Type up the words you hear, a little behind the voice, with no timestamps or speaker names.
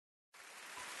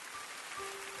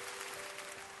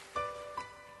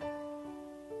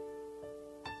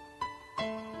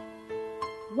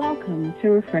Welcome to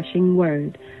Refreshing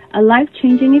Word, a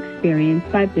life-changing experience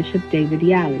by Bishop David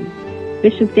Yali.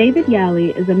 Bishop David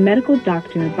Yali is a medical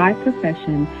doctor by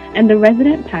profession and the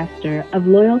resident pastor of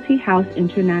Loyalty House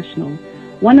International,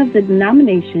 one of the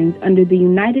denominations under the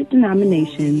United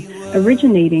Denominations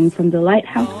originating from the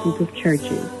Lighthouse Group of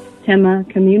Churches, Tema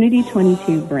Community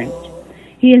 22 branch.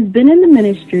 He has been in the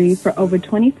ministry for over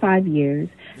 25 years,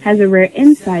 has a rare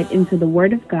insight into the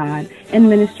Word of God, and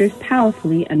ministers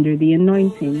powerfully under the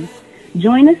anointing.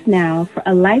 Join us now for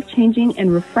a life-changing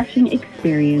and refreshing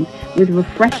experience with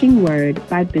Refreshing Word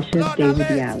by Bishop David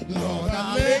Yali. Lord,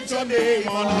 I lift your name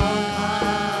on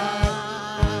high.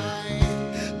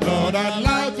 Lord, I'd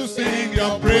love to sing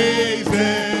your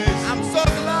praises. I'm so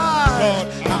glad. Lord,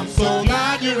 I'm so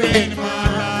glad you reign in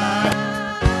my life.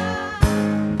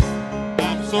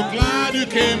 I'm so glad you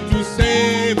came to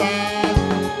save us.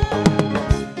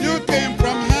 You came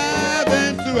from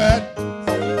heaven to earth.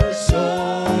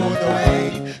 Show the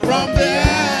way From the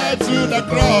earth to the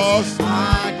cross.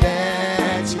 my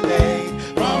debt you paid.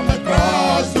 From the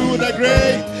cross to the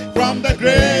grave. From the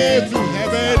grave to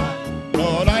heaven.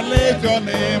 Lord, I lift your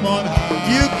name on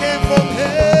high. You came from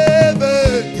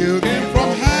heaven. You came from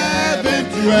heaven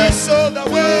to You earth. showed the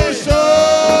way. You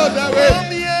showed the way. From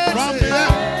the earth. From the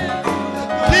earth.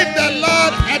 Give the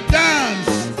Lord a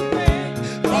dance.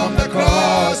 From the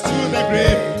cross to the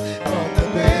grave. From the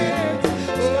grave.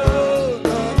 Oh,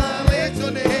 Lord, I lift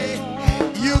your name.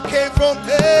 You came from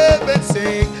heaven,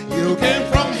 sing. You Came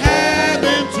from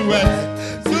heaven to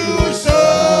earth to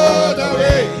show the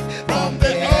way. From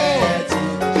the earth.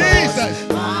 Jesus.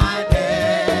 my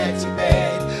debt you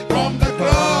paid. From the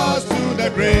cross to the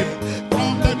grave.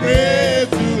 From the grave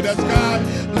to the sky.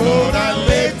 Lord, I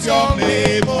lift your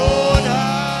name on high.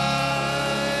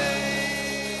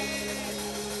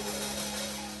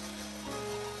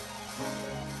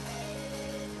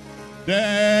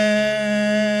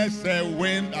 There's a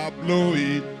wind a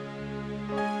blowing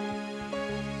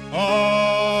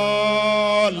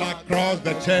all across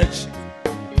the church.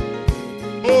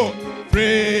 Oh,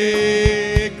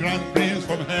 fragrant breeze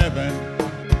from heaven.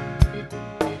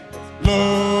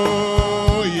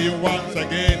 Blowing once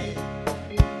again.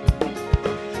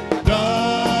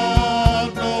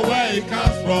 Don't know where it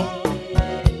comes from.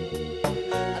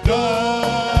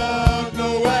 Don't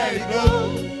know where it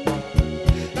goes.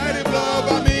 Let it blow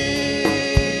over me.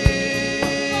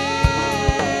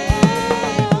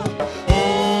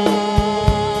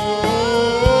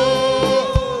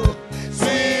 Oh,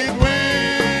 sweet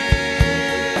wind,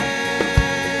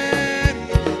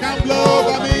 come blow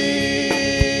over me.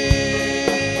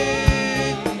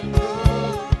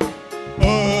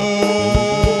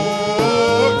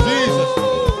 Oh, Jesus,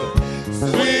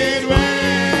 sweet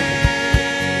wind,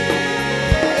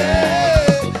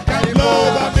 come blow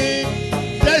over me.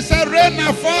 There's a rain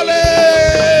falling.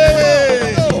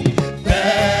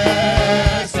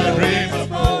 There's a rain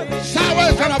falling.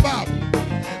 Showers from above.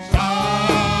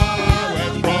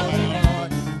 Showers from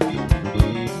above.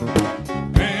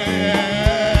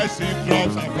 Blessing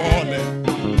drops are falling.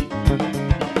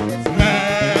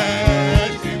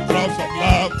 Blessing drops of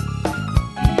love.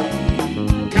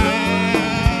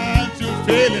 Can't you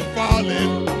feel it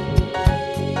falling?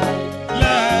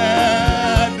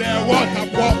 Let the water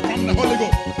pour from the Holy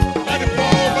Ghost. Let it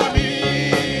pour over me.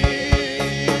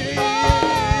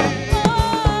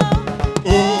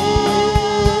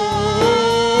 Oh,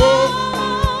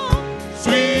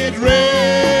 sweet rain,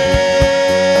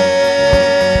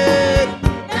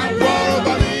 come pour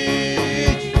over me.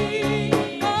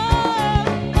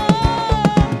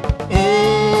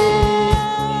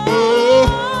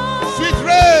 Oh, sweet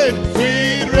rain,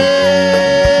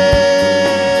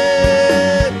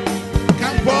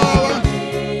 come pour.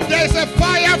 There's a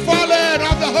fire falling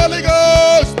of the Holy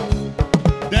Ghost.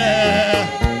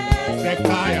 There's a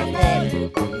fire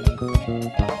falling.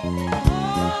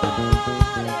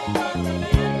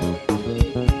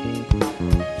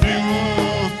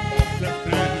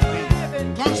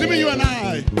 Consuming you and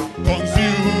I.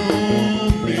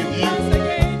 Consuming you.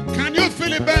 Can you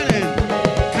feel it burning?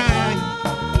 Can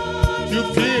you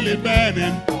feel it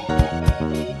burning?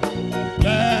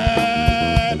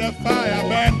 Let the fire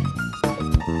burn.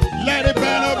 Let it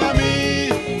burn over me.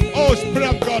 Oh,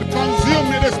 Spirit of God, consume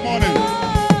me this morning.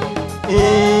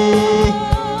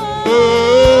 Oh,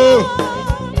 oh,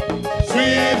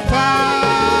 sweet fire.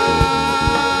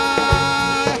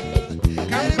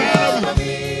 Come burn over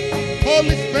me.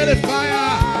 Holy Spirit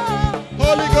fire.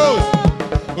 Holy Ghost.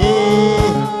 Oh,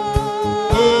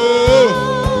 oh,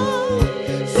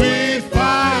 sweet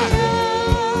fire.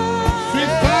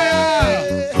 Sweet fire.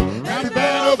 Come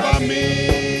burn over me.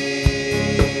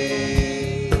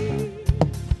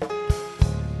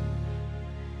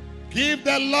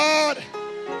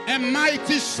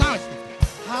 mighty shout.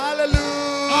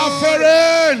 Hallelujah.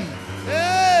 Offering.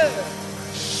 Yeah.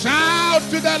 Shout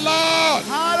to the Lord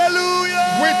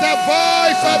Hallelujah. with a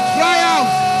voice of triumph.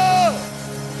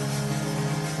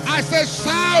 I say,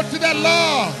 shout to the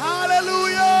Lord.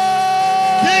 Hallelujah.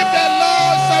 Give the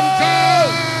Lord some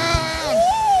thanks.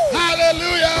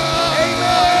 Hallelujah.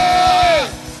 Amen.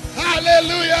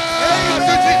 Hallelujah. Amen.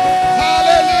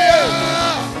 Hallelujah.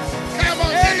 Come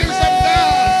on, give him some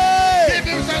dance. Amen. Give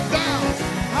him some dance.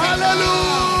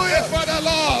 Hallelujah. It's for the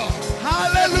Lord.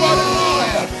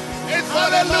 Hallelujah. It's for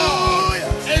the Lord.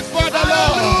 It's for the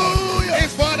Lord. Hallelujah.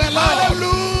 It's for the Lord.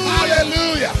 Hallelujah.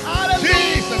 Hallelujah. Hallelujah.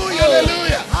 Jesus.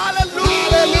 Hallelujah.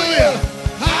 Hallelujah.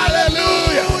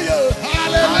 Hallelujah.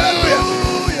 Hallelujah.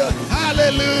 Hallelujah.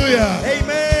 Hallelujah.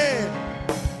 Amen.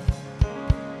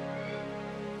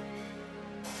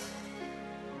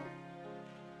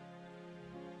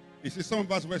 You see, some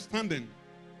of us were standing.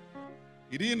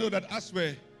 You didn't know that as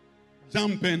we're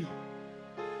jumping,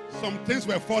 some things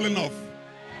were falling off.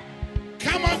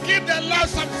 Come on, give the Lord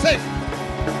some faith.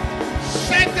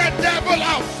 Shut the devil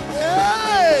out.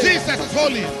 Hey. Jesus is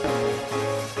holy.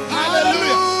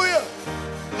 Hallelujah.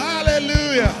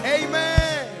 Hallelujah.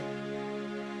 Amen.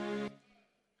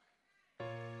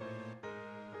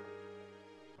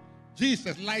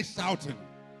 Jesus lies shouting.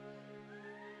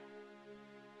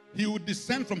 He would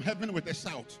descend from heaven with a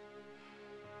shout.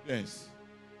 Yes.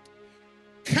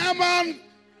 Come on,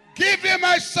 give him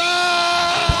a shout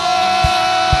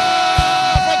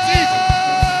for Jesus.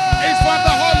 It's for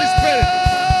the Holy Spirit.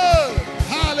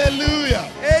 Hallelujah.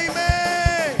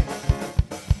 Amen.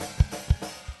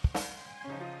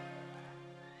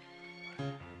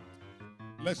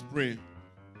 Let's pray.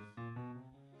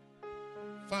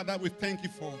 Father, we thank you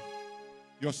for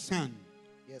your Son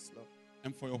Yes, Lord.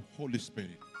 and for your Holy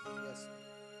Spirit. Yes.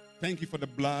 Thank you for the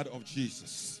blood of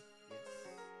Jesus. Yes.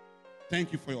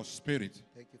 Thank you for your Spirit.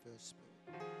 Thank you for your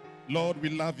spirit. Lord, we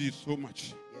love you so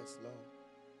much. Yes, Lord.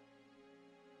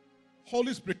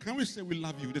 Holy Spirit, can we say we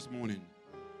love you this morning?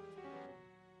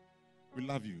 We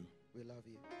love you. We love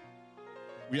you.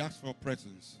 We ask for your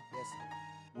presence. Yes,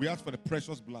 Lord. We ask for the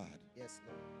precious blood Yes,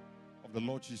 Lord. of the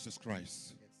Lord Jesus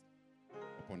Christ Yes.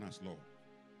 upon us, Lord.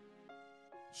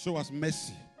 Show us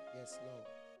mercy Yes, Lord.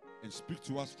 and speak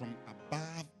to us from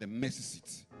above the mercy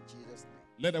seat. In Jesus' name.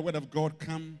 Let the word of God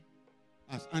come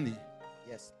as honey.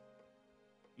 Yes.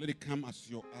 Let it come as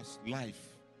life.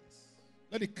 Yes.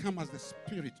 Let it come as the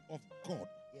Spirit of God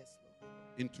Yes, Lord.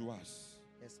 into us.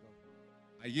 Yes, Lord.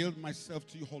 I yield myself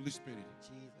to you, Holy Spirit.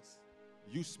 Jesus.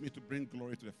 Use me to bring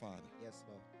glory to the Father Yes,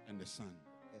 Lord. and the Son.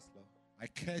 Yes, Lord. I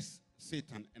curse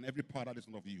Satan and every power that is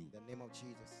not of you In the name of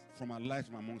Jesus. from our lives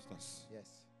from amongst us. Yes.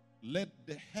 Let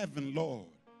the heaven, Lord,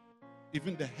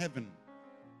 even the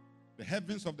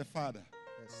heavens of the Father,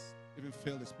 Yes. even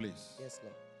fill this place. Yes,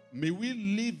 Lord. May we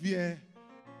live here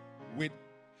with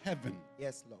heaven.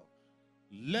 Yes, Lord.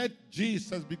 Let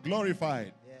Jesus be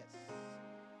glorified. Yes.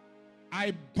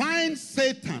 I bind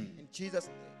Satan, In Jesus'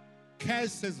 name.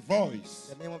 curse his voice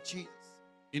In the name of Jesus.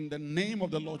 in the name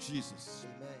of the Lord Jesus.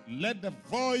 Amen. Let the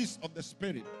voice of the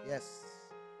Spirit Yes.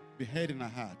 be heard in our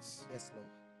hearts Yes, Lord.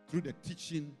 through the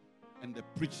teaching and the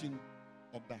preaching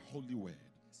of the holy word.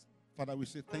 Yes, Father, we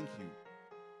say thank you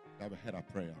that we heard our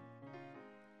prayer.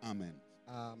 Amen.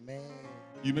 Lord. Amen.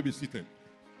 You may be seated.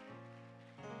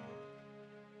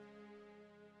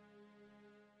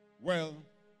 Well,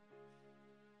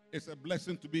 it's a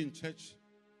blessing to be in church.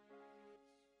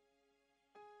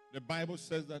 The Bible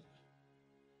says that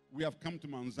we have come to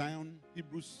Mount Zion,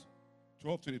 Hebrews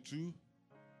 12:22,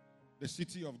 the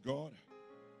city of God.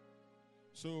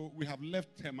 So we have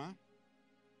left Tema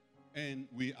and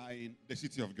we are in the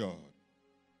city of God.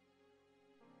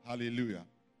 Hallelujah.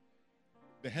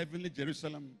 The heavenly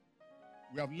Jerusalem.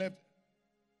 We have left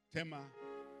Tema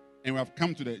and we have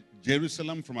come to the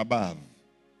Jerusalem from above.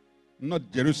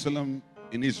 Not Jerusalem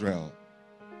in Israel,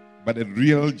 but a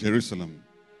real Jerusalem.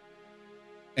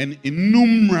 An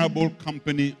innumerable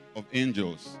company of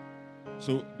angels.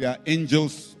 So there are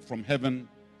angels from heaven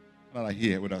that are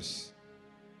here with us.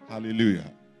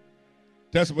 Hallelujah.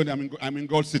 Tell somebody I'm in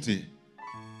God's city.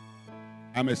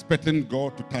 I'm expecting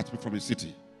God to touch me from his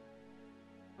city.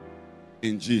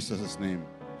 In Jesus' name.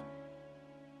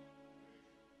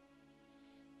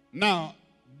 Now,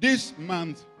 this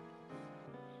month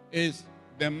is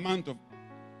the month of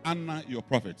Anna, your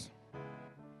prophet.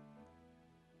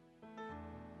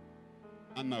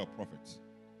 Anna, your prophet.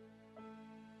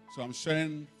 So I'm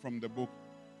sharing from the book,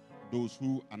 Those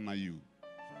Who Honor You.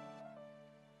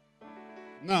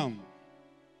 Now,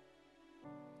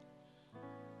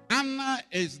 Anna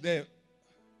is the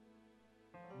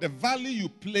value you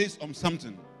place on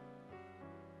something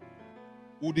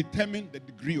will determine the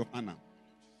degree of honor.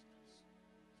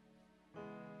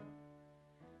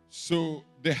 So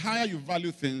the higher you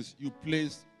value things, you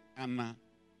place honor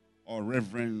or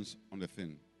reverence on the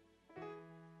thing.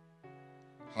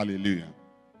 Hallelujah.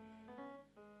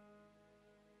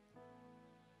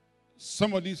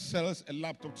 Somebody sells a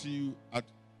laptop to you at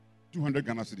 200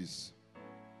 Ghana cedis.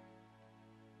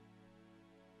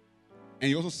 And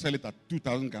you also sell it at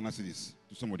 2,000 Ghana cedis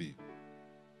to somebody.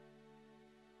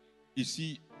 You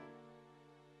see,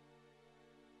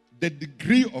 the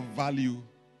degree of value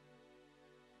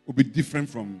will be different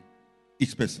from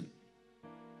each person.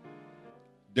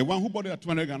 The one who bought it at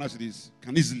 200 Ghana cedis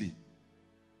can easily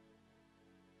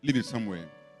leave it somewhere.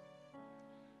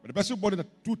 But the person who bought it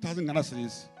at 2,000 Ghana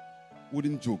cedis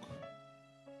wouldn't joke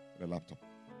with a laptop.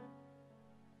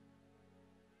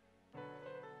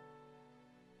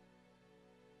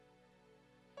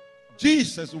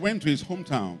 Jesus went to his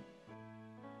hometown,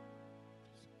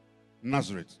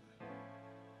 Nazareth.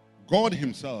 God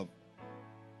himself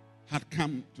had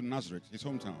come to Nazareth, his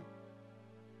hometown,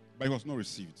 but he was not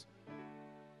received.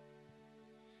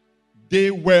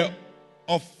 They were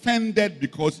offended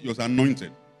because he was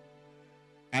anointed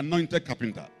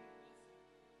carpenter.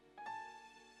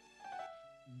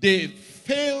 They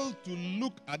failed to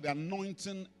look at the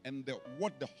anointing and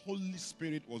what the Holy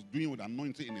Spirit was doing with the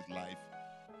anointing in his life,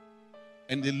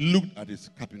 and they looked at his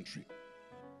carpentry.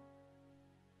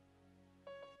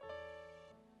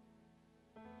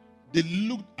 They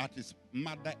looked at his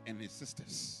mother and his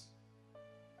sisters,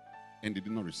 and they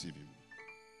did not receive him.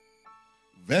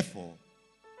 Therefore,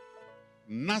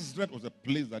 Nazareth was a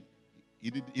place that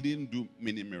he didn't do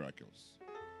many miracles.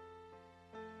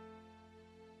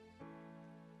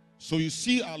 So you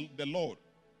see the Lord,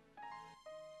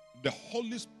 the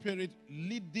Holy Spirit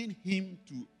leading him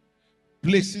to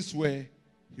places where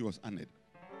he was honored.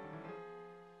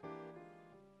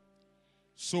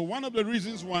 So one of the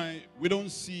reasons why we don't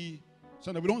see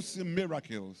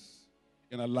miracles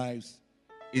in our lives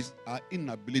is our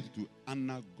inability to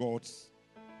honor God's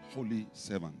holy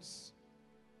servants.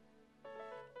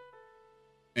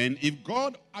 And if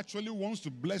God actually wants to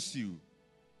bless you,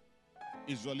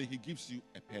 usually he gives you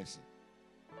a person,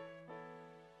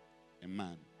 a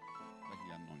man that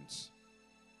he anoints.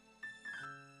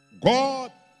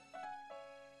 God,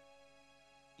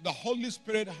 the Holy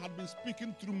Spirit had been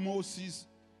speaking through Moses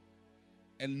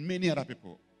and many other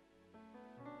people.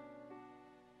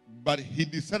 But he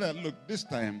decided, look, this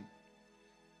time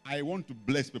I want to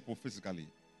bless people physically.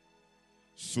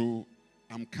 So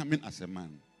I'm coming as a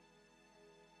man.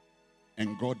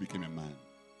 And God became a man.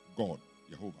 God,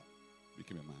 Jehovah,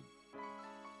 became a man.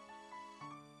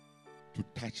 To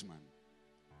touch man.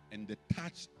 And the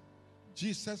touch,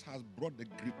 Jesus has brought the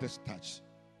greatest touch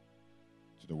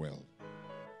to the world.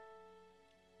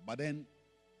 But then,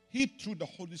 he, through the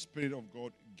Holy Spirit of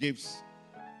God, gives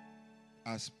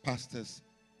us pastors,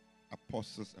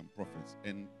 apostles, and prophets.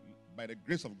 And by the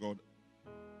grace of God,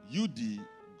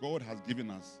 God has given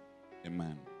us a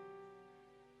man.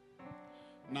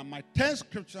 Now, my third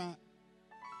scripture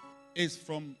is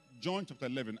from John chapter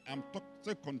 11. I'm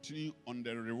to continue on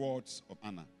the rewards of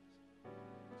honor.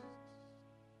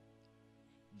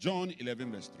 John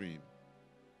 11, verse 3.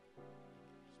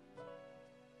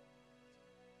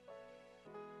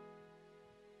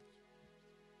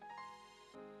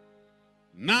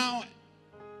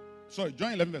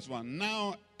 John 11, verse 1.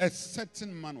 Now, a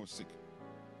certain man was sick,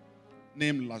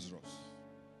 named Lazarus,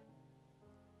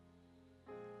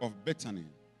 of Bethany,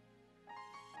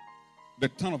 the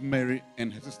town of Mary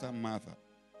and her sister Martha.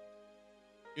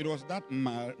 It was that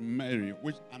Mary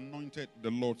which anointed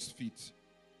the Lord's feet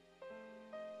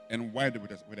and wiped it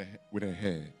with her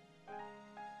hair,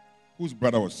 whose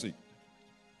brother was sick.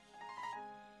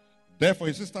 Therefore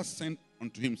his sister sent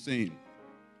unto him, saying,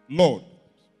 Lord,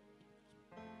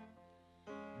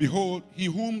 behold, he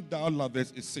whom thou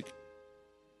lovest is sick.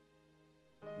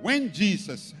 When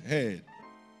Jesus heard,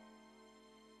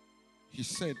 he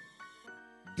said,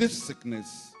 this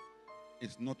sickness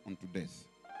is not unto death,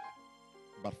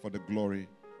 but for the glory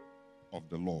of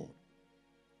the Lord,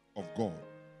 of God,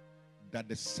 that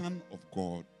the Son of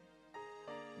God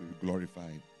will be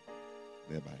glorified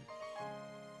thereby.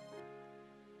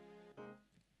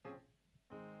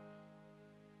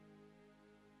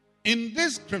 In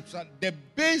this scripture, the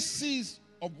basis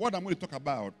of what I'm going to talk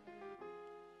about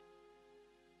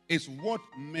is what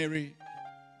Mary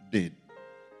did.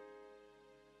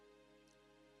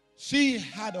 She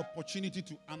had opportunity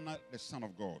to honor the Son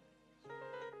of God.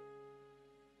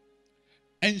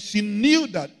 And she knew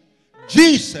that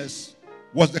Jesus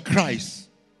was the Christ,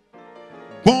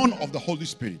 born of the Holy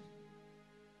Spirit.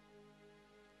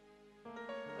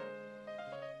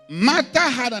 Martha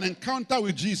had an encounter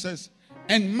with Jesus,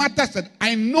 and Martha said,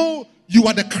 I know you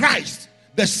are the Christ,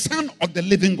 the Son of the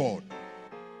living God.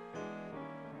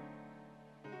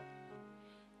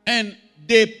 And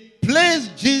they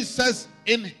placed Jesus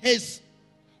in his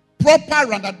proper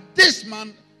run, that this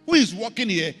man who is walking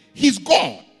here, he's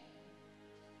God.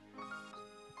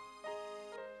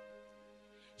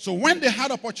 So when they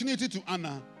had opportunity to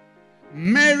honor,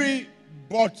 Mary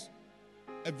bought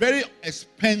a very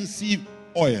expensive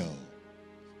oil.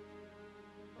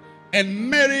 And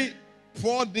Mary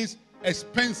poured this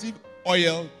expensive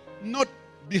oil not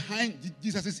behind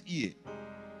Jesus' ear.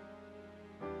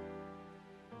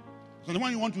 So the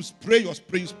one you want to spray, you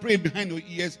spray behind your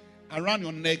ears, around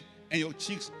your neck and your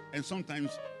cheeks, and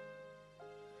sometimes.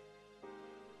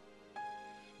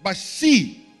 But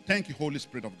she, thank you, Holy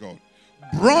Spirit of God,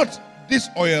 brought this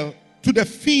oil to the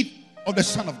feet of the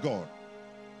Son of God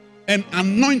and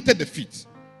anointed the feet.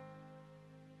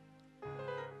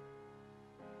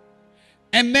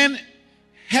 And then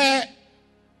her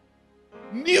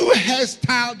new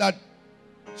hairstyle that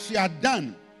she had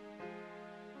done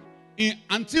in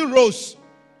Auntie Rose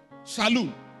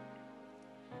Salon,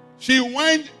 she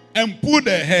went and put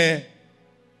her hair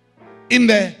in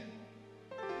the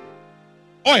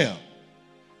oil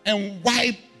and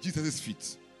wiped Jesus'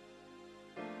 feet.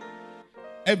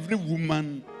 Every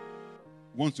woman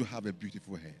wants to have a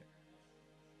beautiful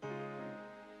hair.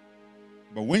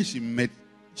 But when she met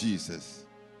Jesus,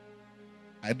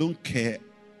 I don't care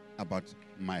about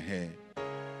my hair,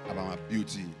 about my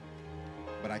beauty,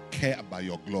 but I care about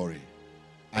your glory.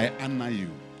 I honor you,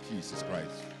 Jesus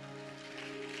Christ.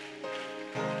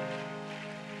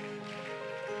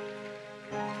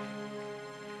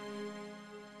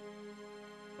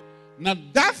 Now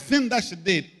that thing that she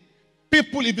did,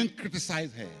 people even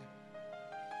criticized her.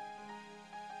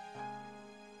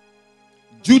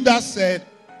 Judas said,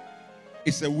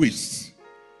 it's a waste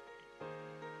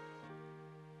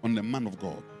on the man of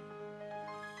God.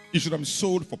 He should have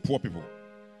sold for poor people.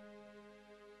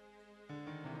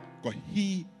 Because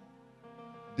he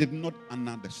did not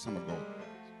honor the Son of God.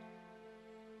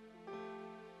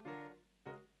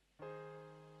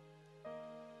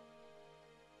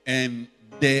 And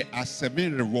there are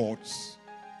 7 rewards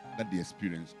that they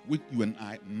experience, which you and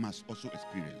I must also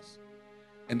experience.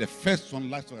 And the first one,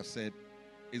 like I said,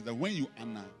 is that when you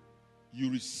honor,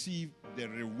 you receive the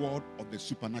reward of the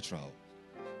supernatural.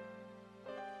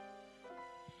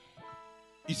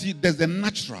 You see, there's the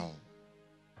natural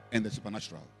and the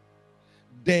supernatural.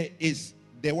 There is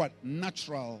the what?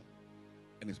 Natural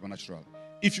and the supernatural.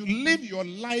 If you live your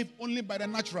life only by the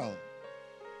natural,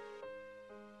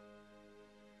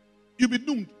 you'll be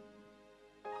doomed.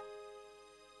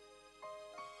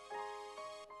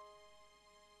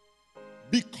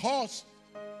 Because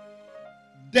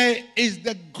there is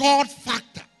the God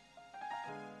factor.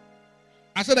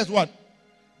 I said that's what?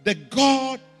 The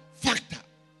God factor.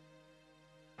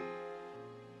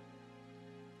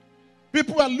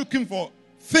 People are looking for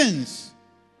things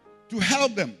to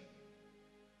help them.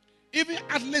 Even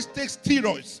athletes take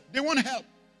steroids. They want help.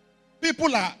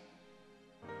 People are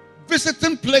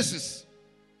visiting places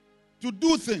to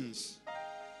do things.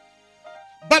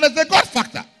 But there's a God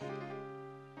factor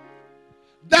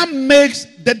that makes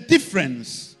the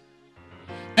difference.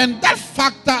 And that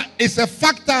factor is a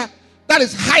factor that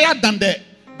is higher than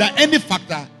any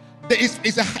factor.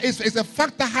 It's a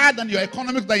factor higher than your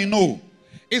economics that you know.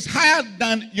 It's higher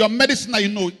than your medicine that you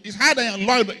know. It's higher than your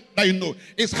lawyer that you know.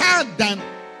 It's higher than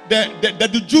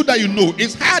the Jew that you know.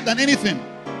 It's higher than anything.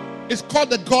 It's called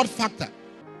the God factor.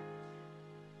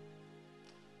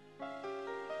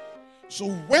 So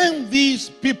when these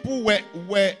people met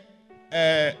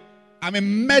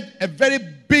a very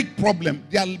big problem.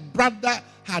 Their brother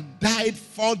had died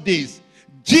 4 days.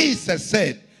 Jesus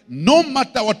said, no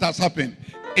matter what has happened,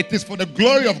 it is for the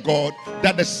glory of God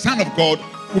that the Son of God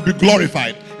will be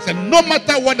glorified. He said, no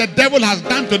matter what the devil has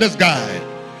done to this guy,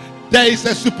 there is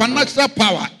a supernatural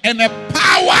power. And a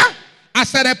power, I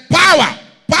said a power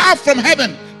from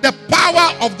heaven. The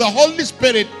power of the Holy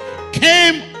Spirit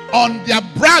came on their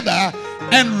brother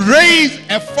and raised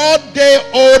a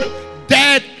 4-day-old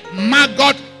dead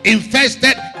maggot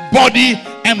infested body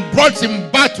and brought him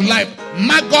back to life.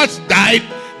 Maggots died,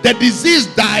 the disease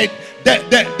died,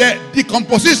 the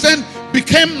decomposition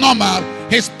became normal.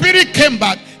 His spirit came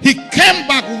back. He came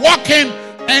back walking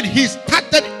and he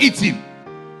started eating.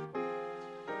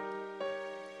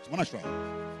 Supernatural.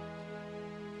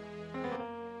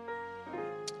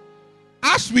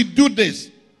 As we do this,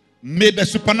 may the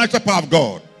supernatural power of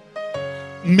God,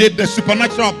 may the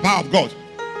supernatural power of God,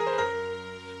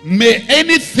 may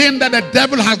anything that the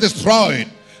devil has destroyed,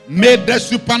 May the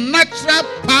supernatural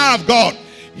power of God.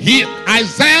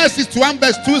 Isaiah 61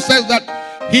 verse 2 says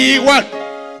that he what?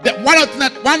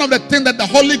 One of the things that the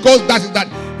Holy Ghost does is that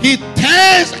he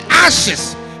turns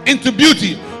ashes into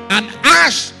beauty. And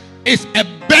ash is a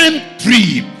burnt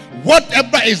tree.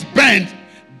 Whatever is burnt,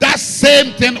 that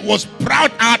same thing was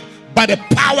brought out by the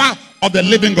power of the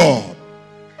living God.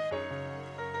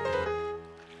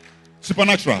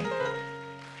 Supernatural.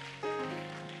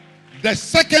 The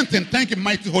second thing, thank you,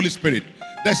 mighty Holy Spirit.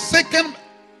 The second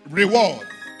reward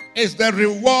is the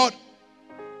reward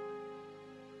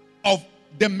of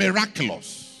the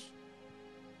miraculous.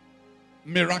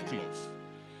 Miraculous.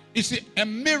 You see, a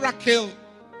miracle,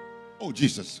 oh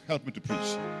Jesus, help me to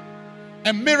preach.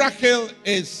 A miracle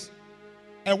is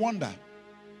a wonder.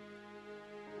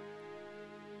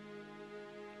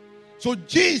 So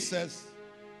Jesus,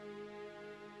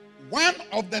 one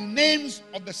of the names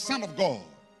of the Son of God,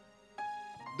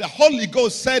 the Holy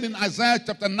Ghost said in Isaiah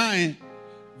chapter 9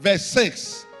 verse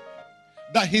 6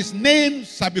 that his name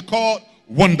shall be called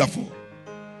Wonderful.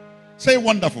 Say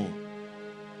wonderful.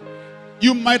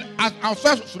 You might, our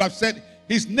should have said,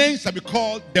 his name shall be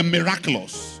called the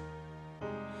Miraculous.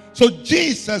 So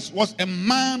Jesus was a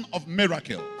man of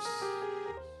miracles.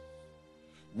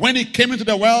 When he came into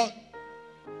the world,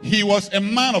 he was a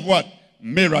man of what?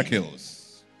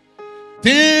 Miracles.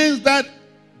 Things that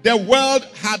the world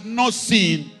had not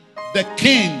seen. The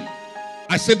King,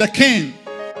 I said the King,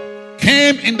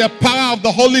 came in the power of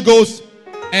the Holy Ghost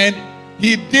and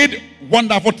he did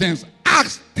wonderful things.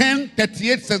 Acts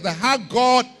 10:38 says that how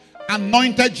God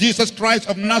anointed Jesus Christ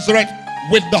of Nazareth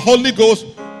with the Holy Ghost,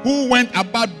 who went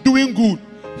about doing good.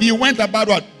 He went about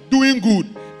what? Doing good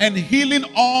and healing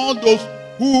all those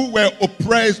who were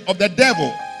oppressed of the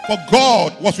devil, for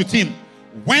God was with him.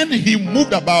 When he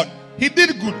moved about, he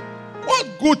did good. What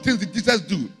good things did Jesus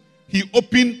do? He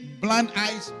opened blind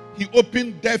eyes. He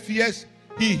opened deaf ears.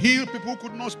 He healed people who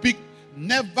could not speak.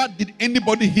 Never did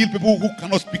anybody heal people who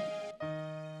cannot speak.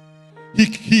 He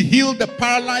healed the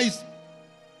paralyzed.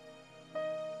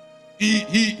 He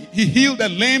healed the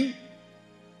lame.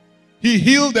 He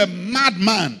healed the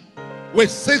madman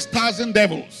with 6,000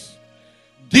 devils.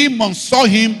 Demons saw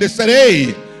him. They said,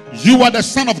 hey, you are the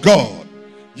Son of God.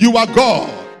 You are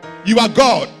God. You are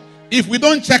God. If we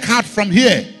don't check out from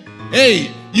here,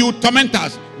 hey, you torment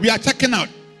us. We are checking out.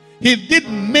 He did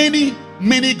many,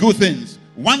 many good things.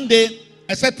 One day,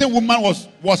 a certain woman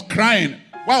was crying.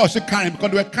 Why was she crying?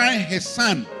 Because they were carrying his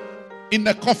son in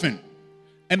the coffin.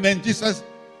 And then Jesus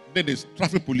did this.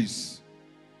 Traffic police.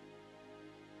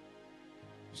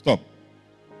 Stop.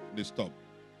 They stopped.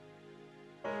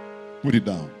 Put it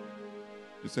down.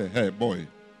 They said, hey, boy,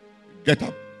 get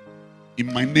up.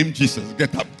 In my name, Jesus,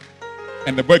 get up.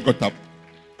 And the boy got up.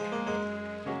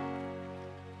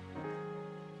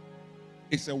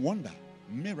 It's a wonder,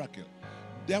 miracle.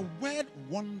 The word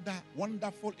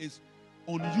wonderful is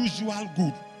unusual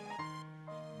good.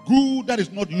 Good that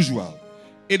is not usual.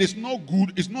 It is not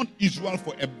good. It's not usual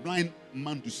for a blind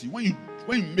man to see. When you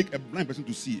make a blind person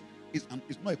to see, it's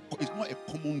not a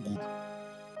common good.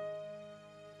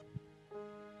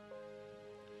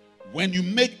 When you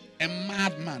make a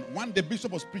madman, one day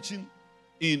Bishop was preaching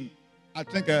in, I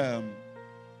think,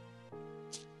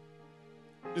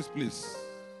 this place,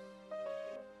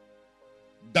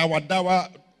 Dawa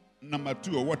number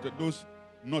 2 or what? Those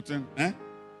nothing,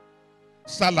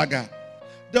 Salaga.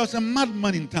 There was a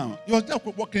madman in town. He was just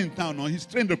walking in town. No, he's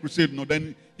trained the crusade. No,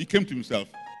 then he came to himself.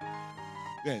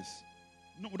 Yes.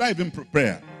 No, without even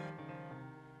prayer.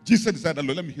 Jesus decided,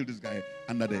 let me heal this guy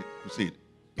under the crusade.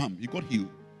 Bam, he got healed.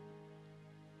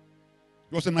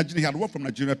 He was a Nigerian. He had walked from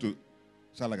Nigeria to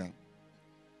Salaga.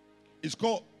 It's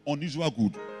called unusual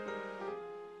good.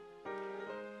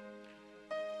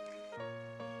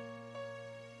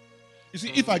 You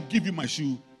see, if I give you my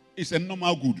shoe, it's a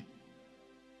normal good.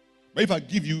 But if I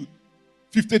give you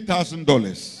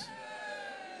 $50,000,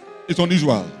 it's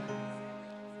unusual.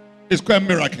 It's called a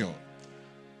miracle.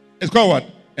 It's called what?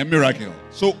 A miracle.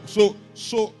 So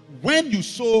when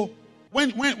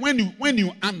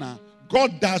you honor,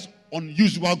 God does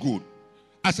unusual good.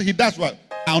 I say he does what?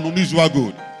 An unusual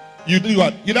good. You do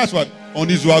what? He does what?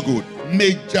 Unusual good.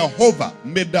 May Jehovah,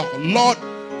 may the Lord,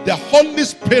 the Holy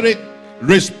Spirit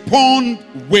respond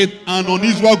with an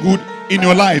unusual good in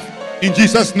your life. In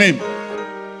Jesus' name.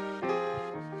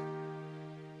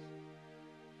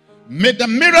 May the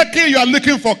miracle you are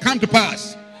looking for come to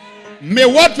pass. May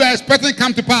what you are expecting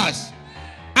come to pass.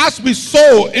 As we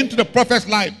sow into the prophet's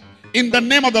life, in the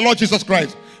name of the Lord Jesus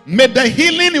Christ, may the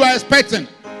healing you are expecting,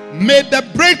 may the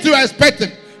breakthrough you are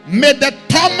expecting, may the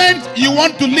torment you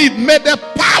want to leave, may the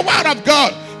power of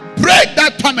God break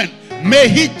that torment, May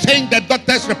he change the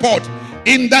doctor's report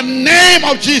in the name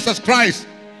of Jesus Christ,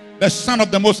 the Son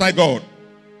of the Most High God.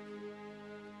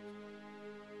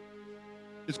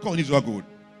 It's called Unusual Good.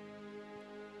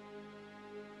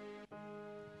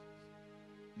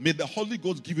 May the Holy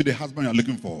Ghost give you the husband you're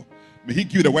looking for. May he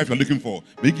give you the wife you're looking for.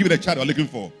 May he give you the child you're looking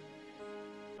for.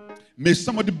 May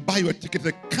somebody buy you a ticket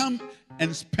to come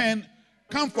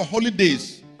for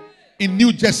holidays in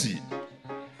New Jersey.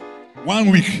 1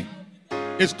 week.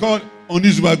 It's called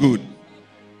Unusual Good.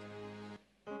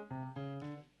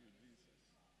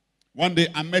 One day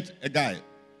I met a guy.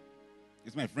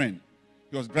 He's my friend.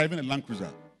 He was driving a Land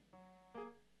Cruiser.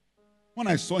 When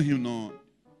I saw him,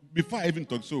 before I even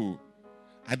talked, so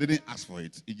I didn't ask for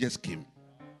it. It just came.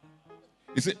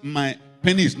 He said, my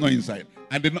penny is not inside.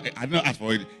 I did not ask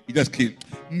for it. It just came.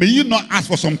 May you not ask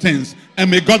for some things,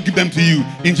 and may God give them to you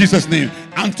in Jesus' name.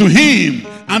 And to him,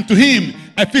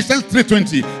 Ephesians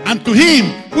 3:20, and to him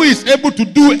who is able to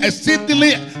do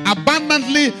exceedingly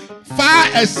abundantly, far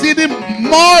exceeding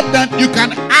more than you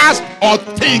can ask or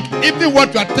think. Even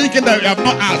what you are thinking that you have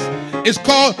not asked is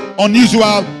called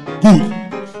unusual good.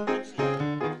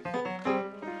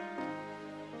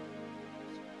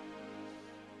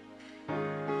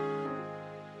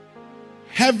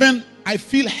 Heaven, I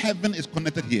feel heaven is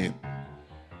connected here.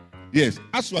 Yes,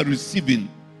 as you are receiving,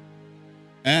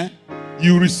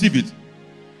 you receive it.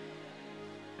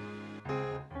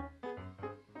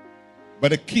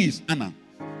 But the key is Anna.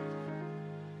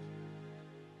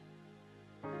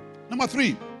 Number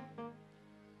 3,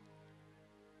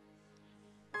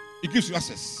 it gives you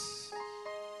access.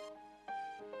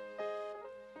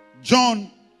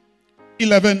 John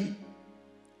 11,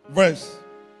 verse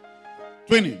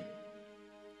 20.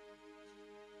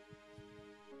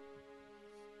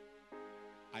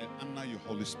 I honor you,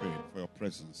 Holy Spirit, for your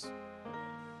presence.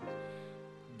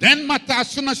 Then Martha,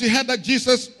 as soon as she heard that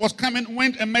Jesus was coming,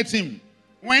 went and met him.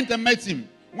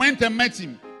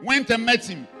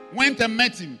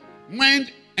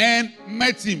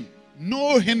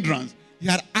 No hindrance. He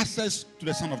had access to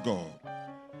the Son of God.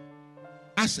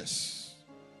 Access.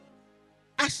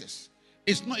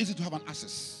 It's not easy to have an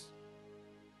access.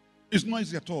 It's not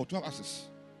easy at all to have access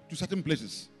to certain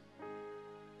places.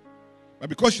 But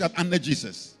because she had under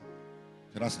Jesus,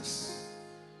 she had access.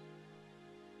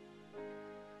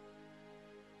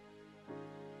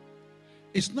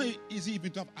 It's not easy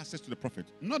even to have access to the prophet.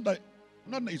 Not that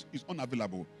he's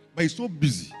unavailable, but he's so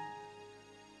busy.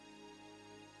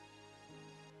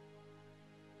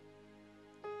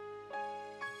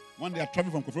 One day I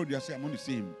traveled from Koforidua. I said, I'm going to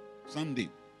see him Sunday.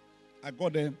 I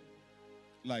got there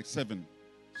like 7.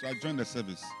 So I joined the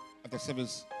service. After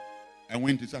service, I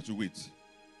went to start to wait.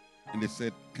 And they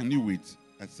said, can you wait?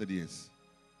 I said, yes.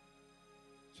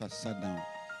 So I sat down.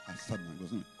 I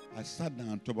sat down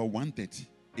until about 1:30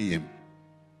 a.m.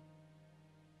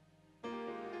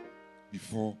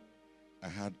 before I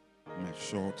had my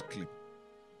short clip.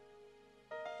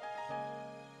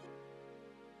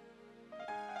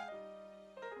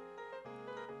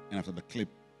 And after the clip,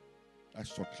 that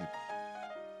short clip,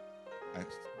 I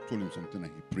told him something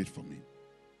and he prayed for me.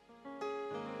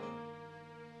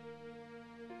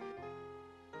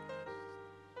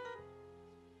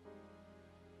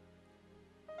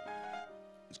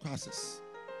 It's called access.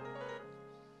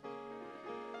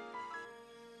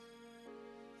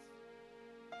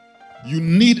 You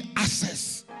need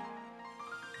access.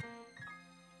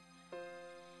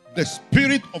 The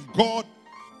Spirit of God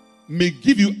may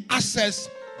give you access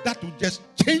that will just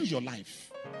change your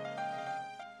life.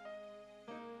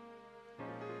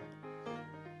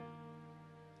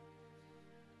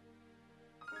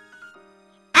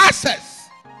 Access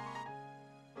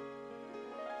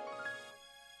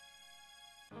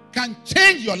can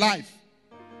change your life.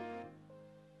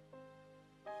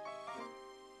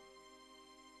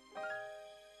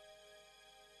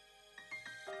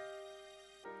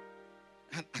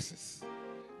 Had access.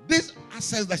 This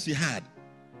access that she had.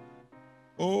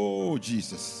 Oh,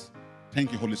 Jesus.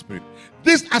 Thank you, Holy Spirit.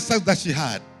 This access that she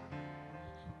had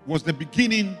was the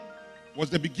beginning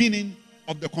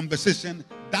of the conversation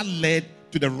that led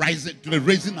to the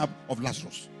raising up of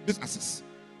Lazarus. This access.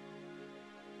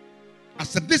 I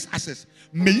said, this access,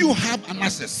 may you have an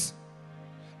access.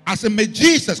 I said, may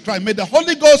Jesus Christ, may the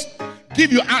Holy Ghost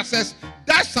give you access.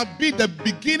 That shall be the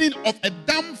beginning of a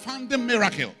dumbfounding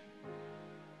miracle.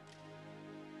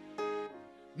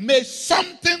 May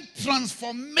something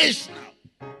transformational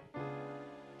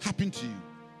happen to you.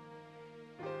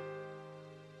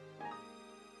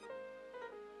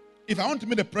 If I want to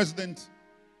meet the president,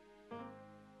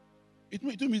 it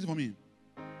will be easy for me.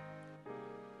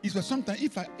 It's for sometimes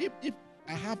if I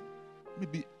have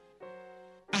maybe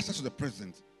 1 access to the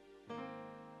president,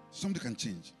 something can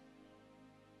change.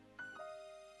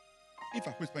 If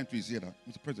I whisper into his ear that,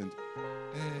 Mr. President,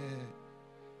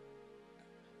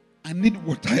 I need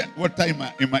water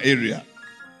in my area.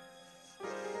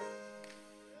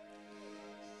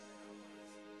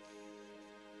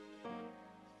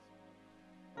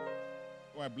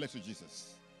 Oh, I bless you,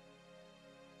 Jesus.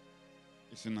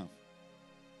 It's enough.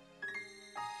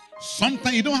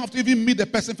 Sometimes you don't have to even meet the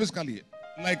person physically.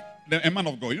 Like a man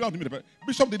of God. You don't have to meet the person.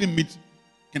 Bishop didn't meet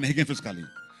Kenneth Hagin physically.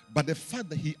 But the fact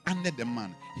that he honored the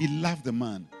man, he loved the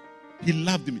man, he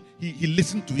loved him, he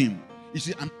listened to him. You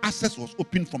see, an access was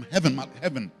opened from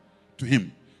heaven to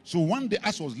him. So one day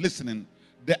as I was listening,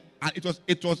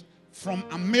 it was from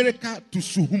America to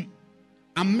Suhum.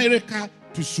 America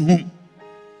to Suhum.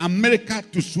 America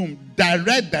to Suhum.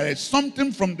 Direct.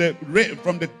 Something from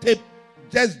the tape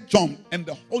just jumped, and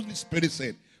the Holy Spirit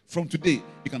said, from today,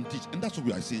 you can teach. And that's what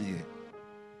we are seeing here.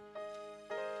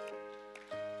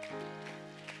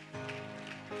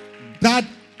 That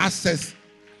access,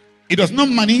 it was not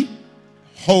money.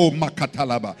 Oh,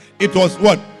 Makatalaba. It was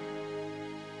what?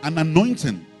 An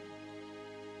anointing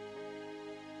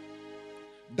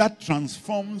that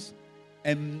transforms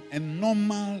a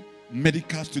normal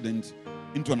medical student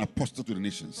into an apostle to the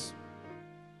nations.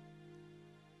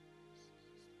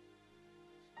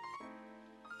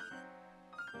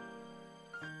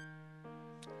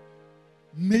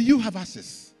 May you have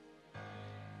access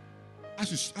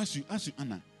as you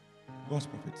honor God's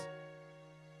prophet.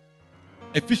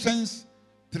 Ephesians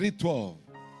 3:12.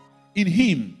 In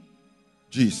him,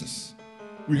 Jesus,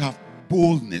 we have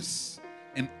boldness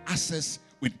and access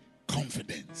with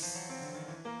confidence.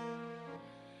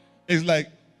 It's like,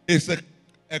 you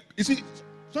see,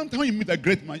 sometimes you meet a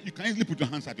great man, you can easily put your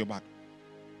hands at your back.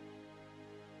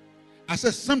 I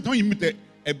said, sometimes you meet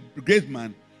a great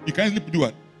man, you can easily do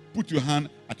what? Put your hand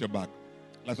at your back.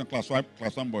 Like some class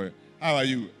one boy. How are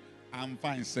you? I'm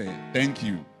fine, sir. Thank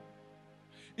you.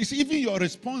 You see, even your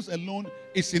response alone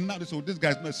is enough. So this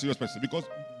guy's not a serious person, because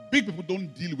big people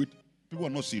don't deal with people who are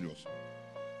not serious.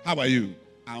 How are you?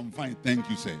 I'm fine, thank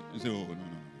you, sir. You say, oh, no.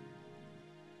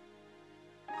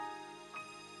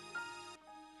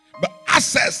 But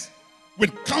access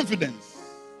with confidence.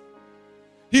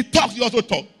 He talks, you also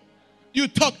talk. You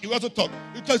talk, you also talk.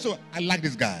 You talk, so I like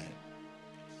this guy.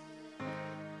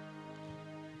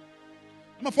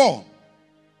 Number 4.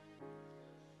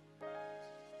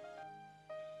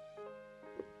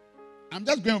 I'm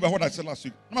just going over what I said last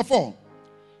week. Number 4.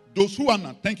 Those who are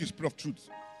not, thank you, Spirit of Truth,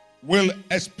 will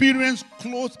experience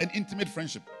close and intimate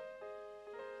friendship.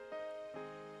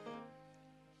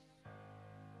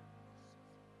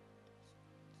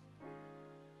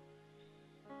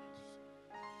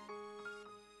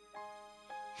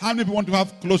 How many people want to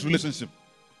have close relationship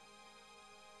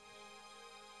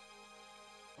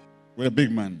with a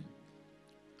big man?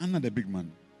 I'm not a big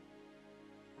man.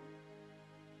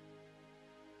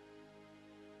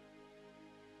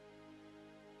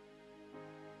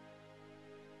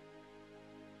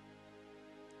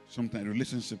 Sometimes a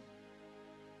relationship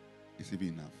is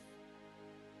even enough.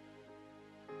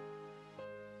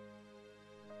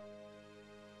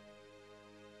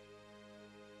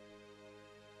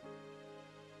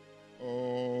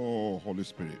 Oh, Holy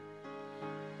Spirit.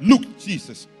 Luke,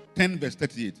 Jesus 10 verse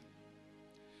 38.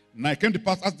 Now it came to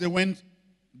pass as they went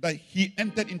that he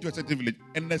entered into a certain village,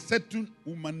 and a certain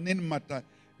woman named Martha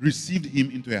received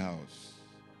him into her house.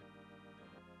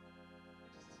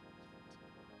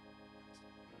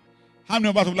 How many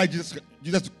of us would like Jesus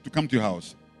to come to your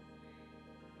house?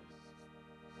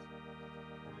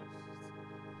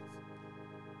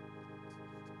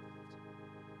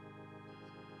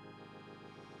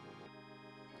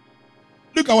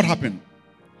 Look at what happened.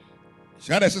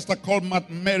 She had a sister called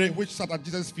Mary, which sat at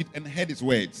Jesus' feet and heard his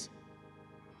words.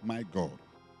 My God.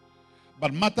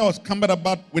 But Martha was cumbered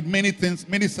about with many things,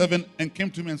 many servants, and came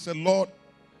to me and said, Lord,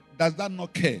 does that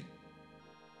not care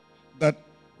that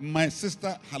my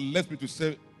sister had left me to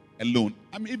serve alone?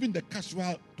 I mean, even the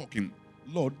casual talking,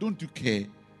 Lord, don't you care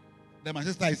that my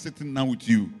sister is sitting now with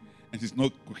you and she's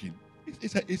not cooking?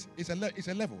 It's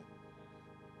a level.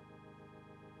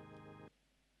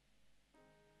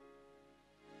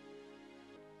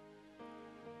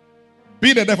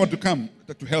 Be the devil to come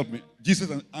to help me.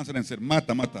 Jesus answered and said,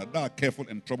 Martha, Martha, thou art careful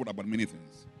and troubled about many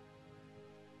things.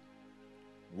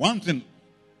 One thing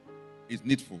is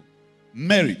needful.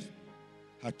 Mary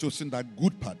had chosen that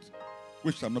good part,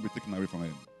 which shall not be taken away from her.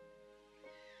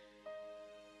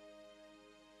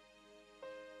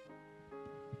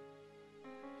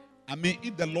 I mean,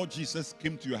 if the Lord Jesus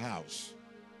came to your house,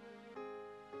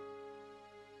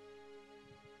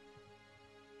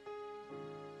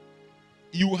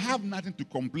 you have nothing to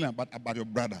complain about your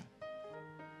brother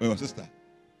or your sister.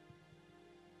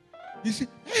 You say,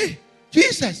 hey,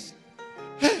 Jesus,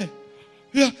 hey,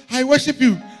 yeah, I worship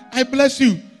you. I bless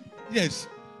you. Yes,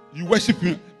 you worship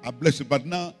you. I bless you. But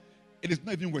now, it is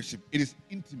not even worship. It is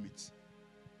intimate.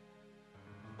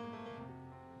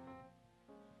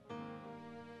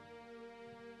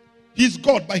 He's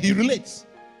God, but he relates.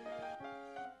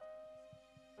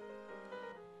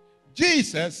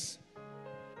 Jesus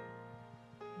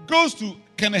goes to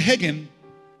Kenneth Hagin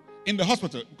in the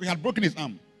hospital because he had broken his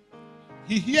arm.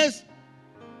 He hears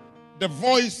the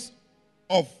voice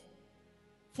of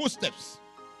footsteps.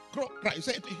 Cry. He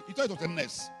thought it was a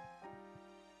nurse.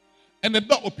 And the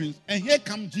door opens, and here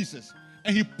comes Jesus.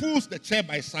 And he pulls the chair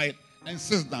by his side and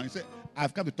sits down. He said,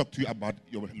 I've come to talk to you about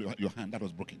your hand that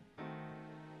was broken.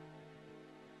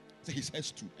 So his head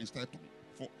stood and started talking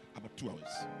for about 2 hours.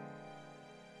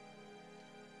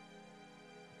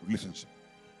 Relationship.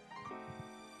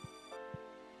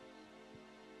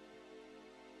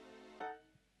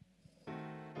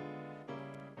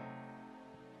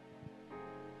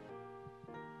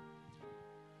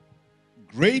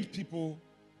 Great people.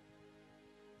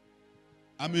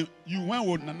 I mean, when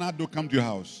would Nanado come to your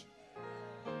house?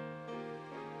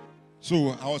 So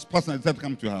I was personally said to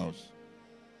come to your house.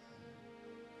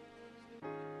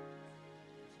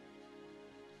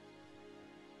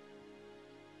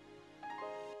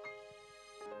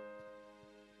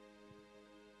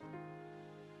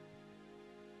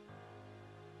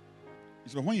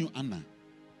 It's when you Anna,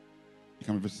 you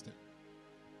can be visited.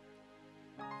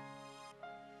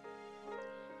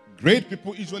 Great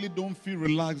people usually don't feel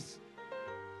relaxed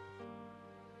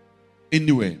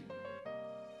anywhere.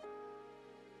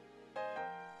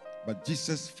 But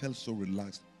Jesus felt so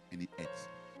relaxed and he ate.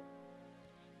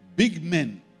 Big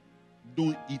men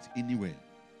don't eat anywhere.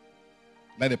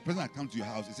 Like the person that comes to your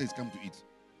house, he says, come to eat.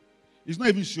 He's not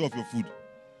even sure of your food.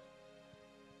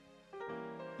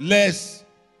 Lest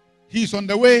he's on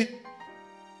the way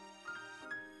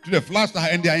to the flash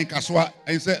and they are in Kaswa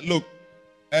and he said, look,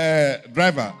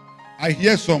 driver, I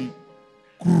hear some.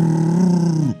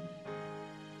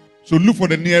 So look for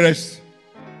the nearest.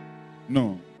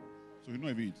 No. So you don't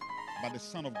even eat. But the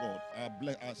Son of God, our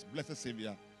blessed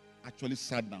Savior, actually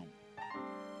sat down.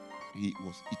 He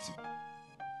was eating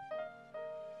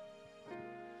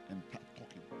and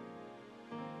talking.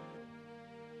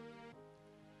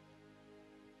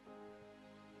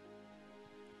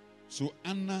 So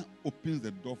Anna opens the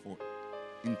door for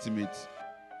intimate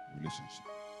relationship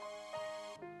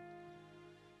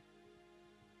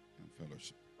and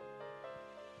fellowship.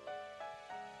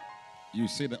 You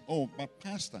say that, oh, but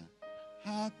Pastor,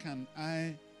 how can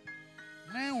I?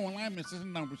 When will I be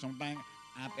sitting down with something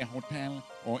at a hotel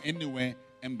or anywhere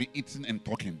and be eating and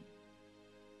talking?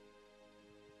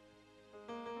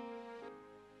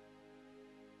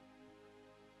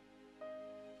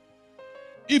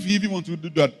 If he even wants to do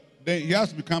that, then he has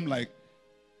to become like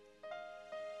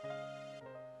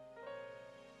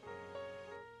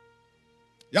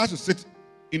he has to sit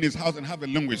in his house and have a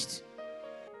linguist.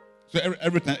 So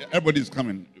every time everybody is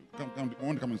coming, come, you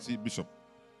want to come and see Bishop.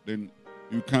 Then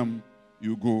you come,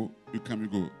 you go, you come, you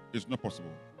go. It's not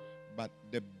possible. But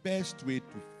the best way to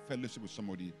fellowship with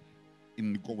somebody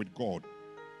with God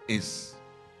is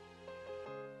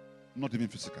not even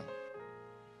physical.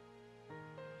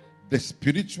 The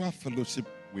spiritual fellowship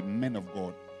with men of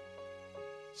God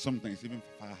sometimes even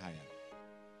far higher.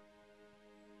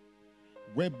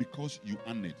 Where because you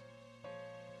earn it,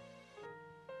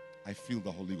 I feel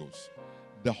the Holy Ghost.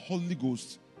 The Holy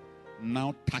Ghost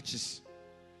now touches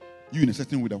you in a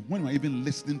certain way that when you're even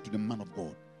listening to the man of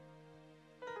God,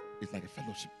 it's like a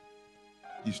fellowship.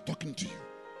 He's talking to you.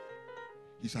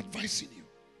 He's advising you.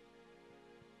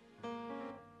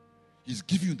 He's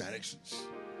giving you directions.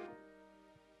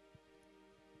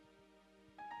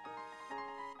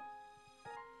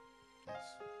 Yes.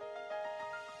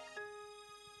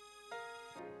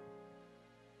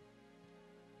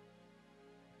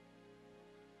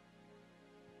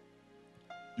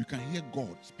 You can hear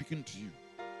God speaking to you.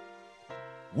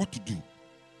 What to do.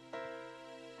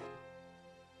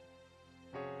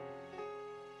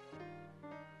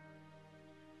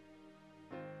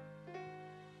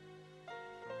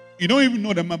 You don't even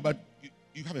know the man, but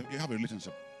you have a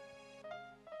relationship.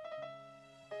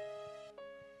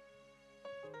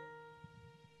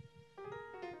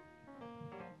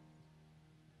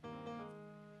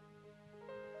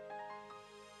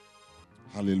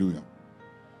 Hallelujah.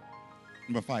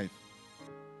 Number 5.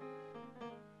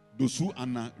 Those who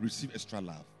Anna receive extra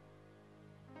love.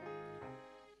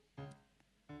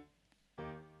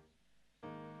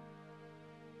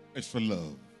 Extra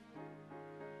love.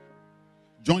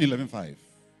 John 11:5.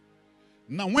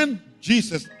 Now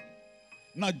Jesus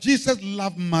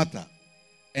loved Martha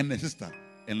and her sister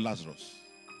and Lazarus.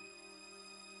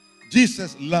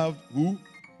 Jesus loved who?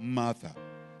 Martha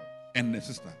and her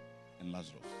sister and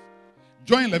Lazarus.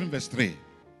 John 11:3.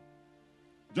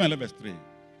 John 11:3.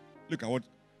 Look at what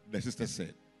the sister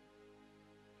said.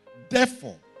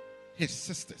 Therefore, his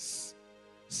sisters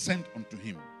sent unto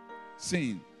him,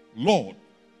 saying, Lord,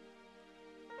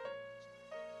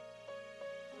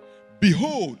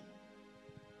 behold,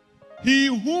 he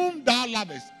whom thou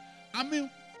lovest. I mean,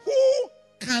 who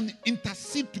can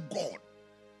intercede to God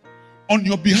on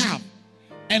your behalf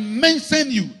and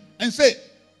mention you and say,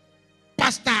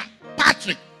 Pastor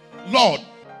Patrick, Lord,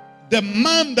 the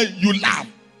man that you love.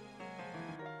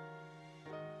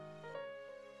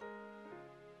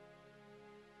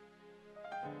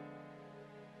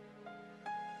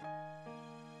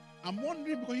 I'm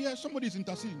wondering because here somebody is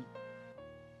interceding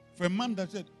for a man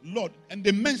that said, Lord, and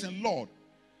they mention, Lord,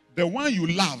 the one you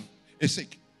love is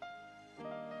sick.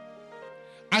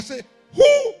 I say,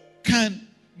 who can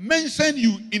mention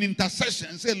you in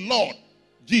intercession and say, Lord,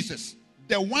 Jesus,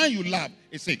 the one you love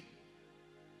is sick?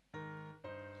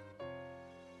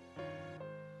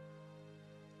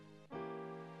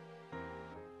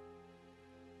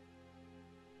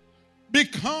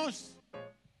 Because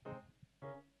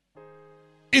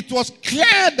it was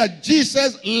clear that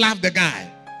Jesus loved the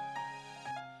guy.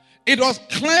 It was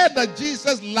clear that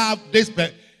Jesus loved this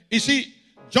person. You see,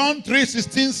 John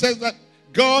 3:16 says that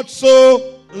God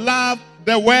so loved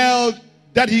the world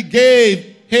that he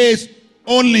gave his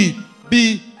only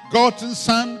begotten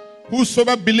Son.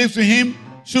 Whosoever believes in him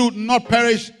should not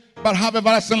perish but have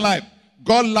everlasting life.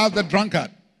 God loves the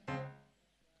drunkard.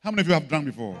 How many of you have drunk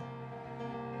before?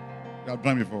 You have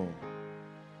drunk before?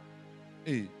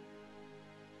 Hey.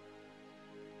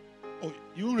 Oh,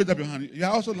 you won't raise up your hand. You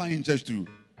are also lying in church too.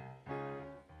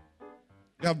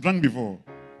 You have drunk before.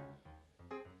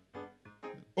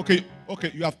 Okay,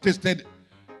 you have tasted,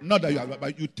 not that you have,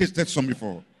 but you tasted some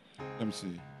before. Let me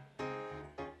see.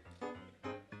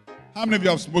 How many of you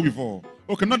have smoked before?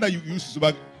 Okay, not that you used to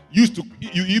smoke, you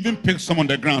even pick some on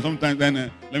the ground sometimes.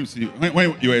 Then let me see.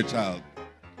 When you were a child.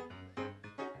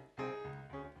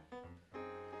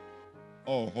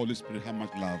 Oh, Holy Spirit, how much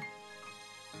love.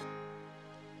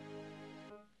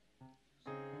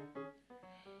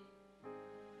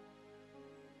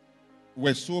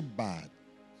 We're so bad.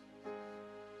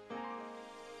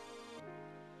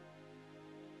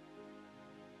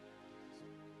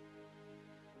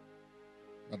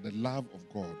 But the love of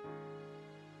God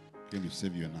came to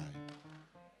save you and I.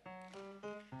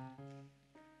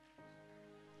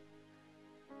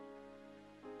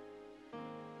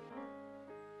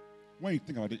 When you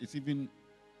think about it,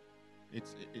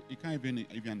 you can't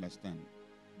even understand.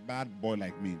 Bad boy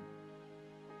like me.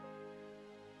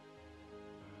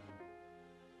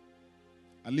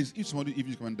 At least if somebody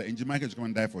even come and die, Angel Michael is come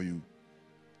and die for you.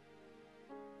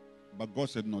 But God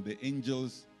said, no, the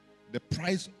angels, the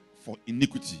price for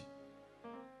iniquity,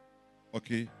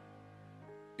 okay,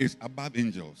 is above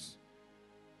angels.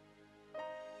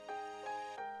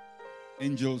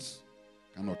 Angels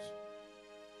cannot.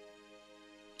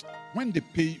 When they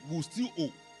pay, we'll still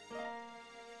owe.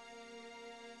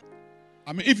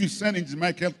 I mean, if you send Angel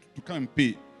Michael to come and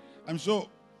pay, I'm sure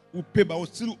we'll pay, but we'll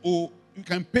still owe. You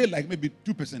can pay like maybe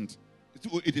 2%. It's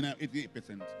 89, 88%. He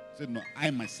said, no, I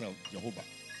myself, Jehovah.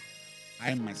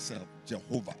 I myself,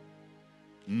 Jehovah.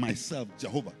 Myself,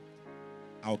 Jehovah.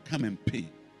 I'll come and pay.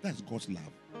 That's God's love.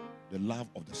 The love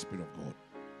of the Spirit of God.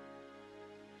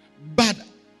 But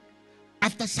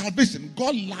after salvation,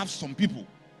 God loves some people.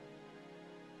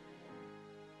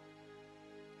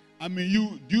 I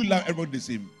mean, do you love everybody the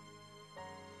same?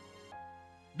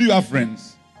 Do you have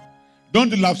friends? Don't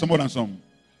you love some more than some?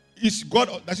 Is God,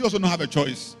 does he also not have a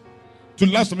choice to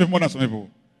love some people more than some people?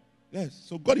 Yes.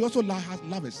 So God he also has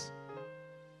lovers.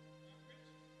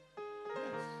 Yes.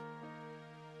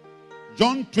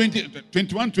 John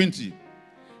 21:20.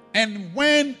 And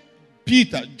when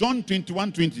Peter, John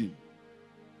 21:20,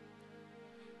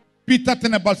 Peter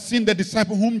turned about seeing the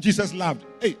disciple whom Jesus loved.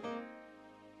 Hey.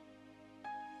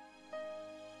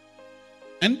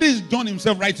 And this is John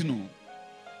himself writing. And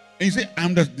he said,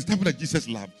 I'm the disciple that Jesus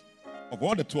loved. Of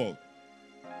all the 12.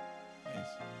 Yes.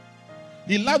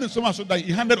 He loved him so much so that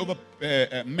he handed over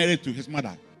Mary to his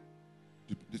mother.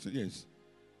 He said, yes.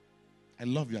 I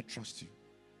love you, I trust you.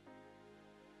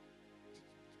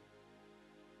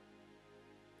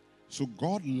 So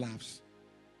God loves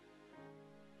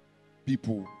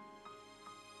people.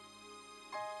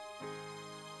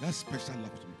 That's special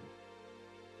love to people.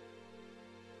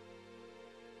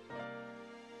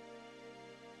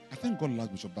 I think God loves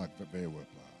Bishop Dag very well.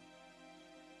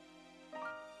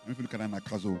 And if you look at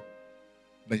Anakazo,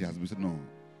 that he has been said, no,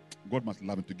 God must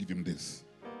love him to give him this.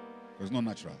 Because it's not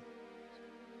natural.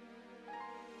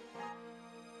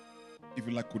 If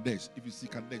you like Kodesh, if you see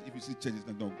Kadesh, if you see churches,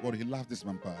 no, God, he loves this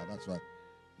man power. That's why.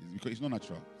 Because it's not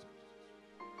natural.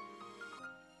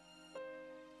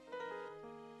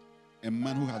 A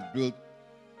man who has built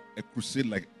a crusade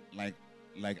like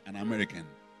an American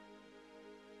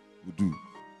would do.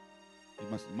 He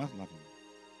must love him.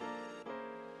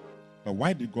 But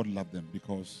why did God love them?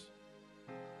 Because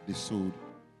they sold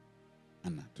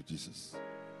Anna to Jesus.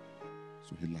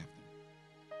 So he loved them.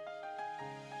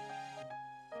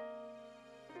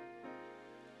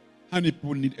 How many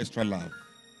people need extra love?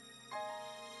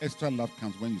 Extra love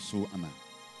comes when you sow Anna.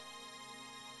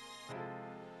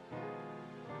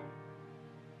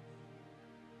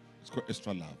 It's called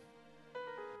extra love.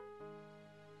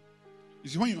 You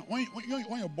see,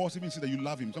 when your boss even says that you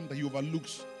love him, sometimes he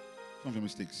overlooks some of your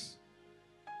mistakes.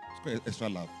 It's called extra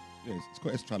love. Yes, it's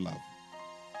called extra love.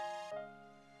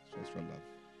 Extra love.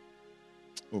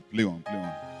 Oh, play on.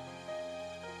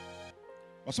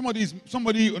 But somebody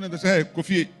they say, hey,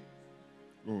 Kofi.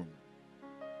 Oh,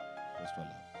 extra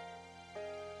love.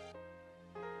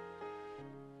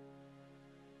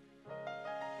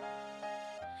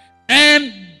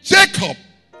 And Jacob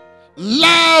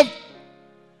loved,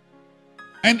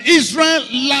 and Israel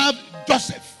loved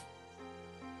Joseph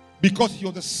because he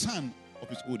was the son of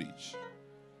his old age.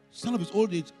 Son of his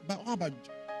old age, but how about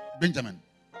Benjamin?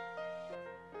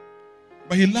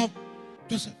 But he loved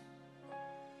Joseph.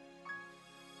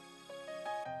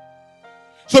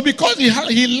 So because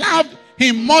he loved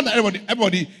him more than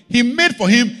everybody, he made for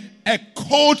him a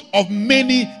coat of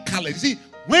many colors. See,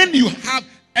 when you have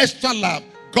extra love,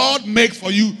 God makes for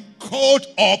you coat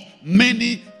of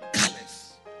many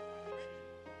colors.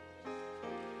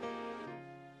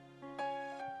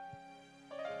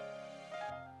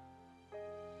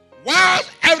 While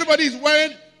everybody is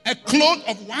wearing a cloth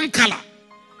of one color,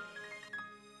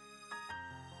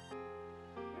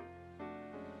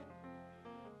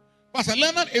 Pastor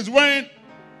Leonard is wearing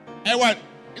a what?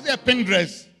 Is it a pink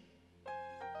dress?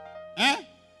 Huh?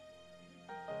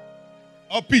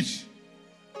 Or peach?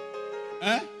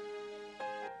 Huh?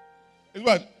 It's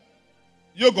what?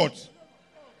 Yogurt.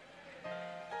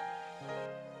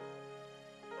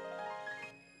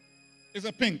 It's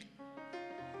a pink.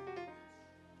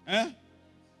 Huh?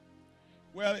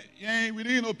 Well, yeah, we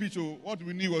didn't know peach. What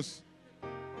we knew was,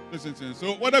 listen.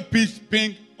 So whether peach,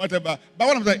 pink, whatever. But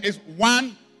what I'm saying is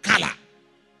one color.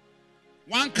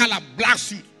 One color, black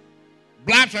suit,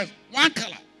 black dress, one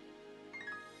color.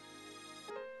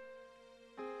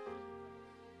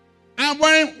 I'm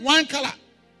wearing one color.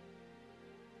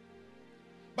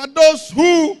 But those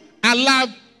who are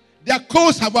loved, their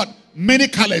coats have what? Many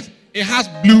colors. It has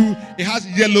blue, it has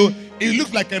yellow, it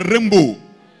looks like a rainbow.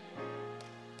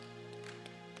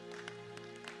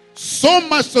 So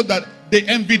much so that they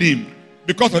envied him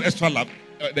because of extra love,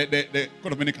 the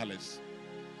coat of many colors.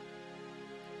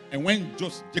 And when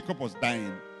Jacob was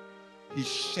dying, he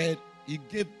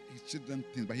gave his children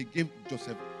things, but he gave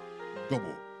Joseph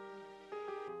double.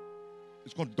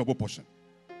 It's called double portion.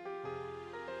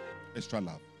 Extra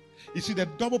love. You see, the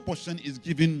double portion is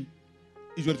given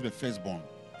usually to the firstborn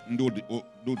in those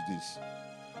days.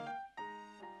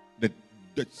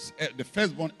 The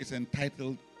firstborn is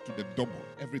entitled to the double,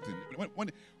 everything.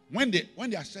 When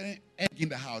they are sharing egg in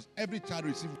the house, every child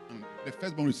receives one. The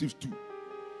firstborn receives two.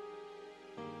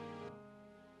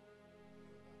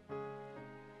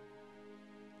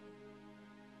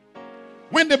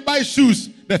 When they buy shoes,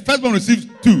 the firstborn receives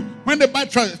two. When they buy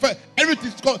trousers,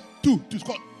 everything is called two. It's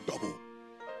called double.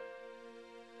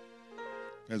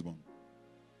 Firstborn.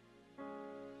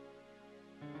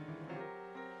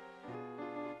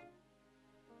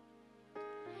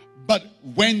 But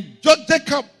when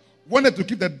Jacob wanted to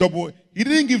keep the double, he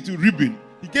didn't give it to Reuben.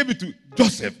 He gave it to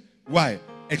Joseph. Why?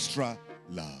 Extra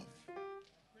love.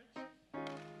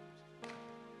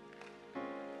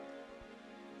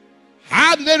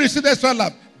 How did they receive extra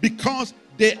love? Because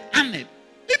they honored.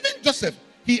 Even Joseph,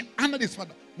 he honored his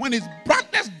father. When his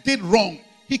brothers did wrong,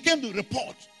 he came to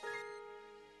report.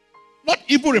 Not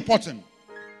evil reporting.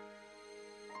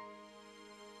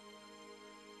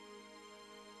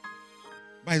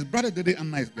 But his brother didn't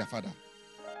honor their father.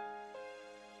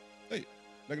 Hey,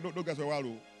 like those guys were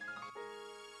wild.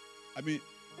 I mean,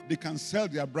 they can sell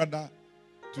their brother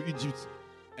to Egypt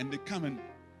and they come and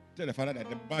tell the father that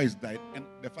the boy is died, and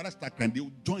the father starts crying. They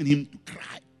will join him to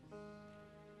cry.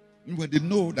 But they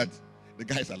know that the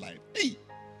guy is alive. Hey!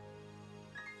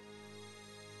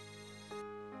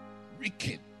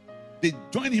 Wicked. They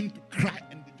join him to cry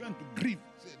and they join to grieve.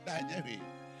 Say, "Die, Nyeri."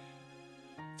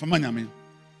 Famanyame.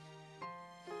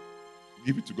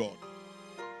 Give it to God.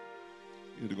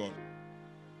 Give it to God.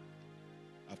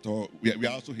 After all, we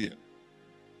are also here.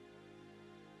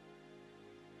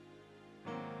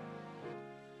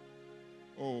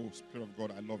 Oh, Spirit of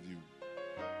God, I love you.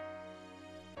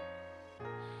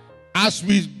 As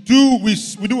we do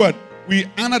what? We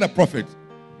honor the prophet.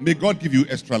 May God give you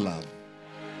extra love.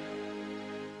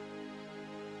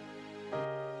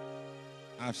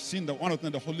 I've seen that one of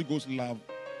the Holy Ghost love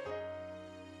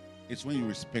is when you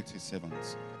respect his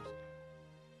servants.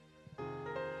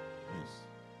 Yes.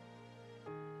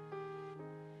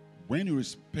 When you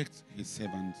respect his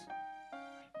servants,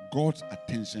 God's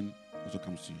attention also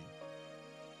comes to you.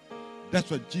 That's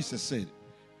what Jesus said.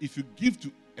 If you give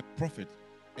to a prophet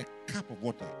a cup of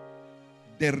water,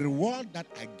 the reward that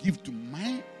I give to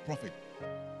my prophet,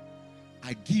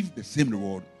 I give the same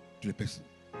reward to the person.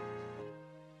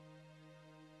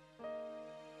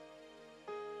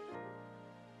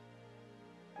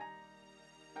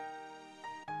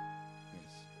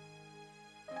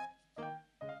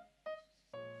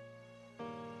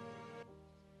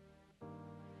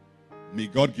 May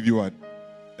God give you what?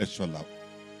 Extra love.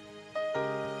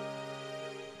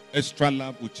 Extra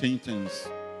love will change things.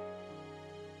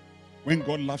 When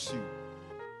God loves you.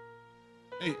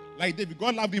 Hey, like David,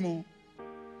 God loved him. Oh.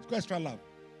 It's got extra love.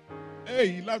 Hey,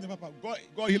 he loved him, Papa.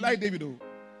 God, he liked David. Oh.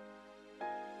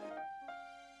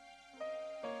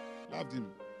 Loved him.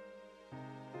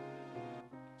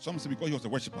 Some say because he was a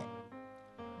worshiper.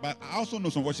 But I also know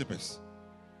some worshippers.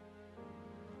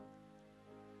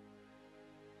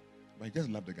 But he just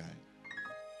loved the guy.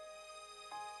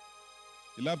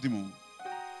 He loved him.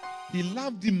 He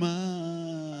loved him.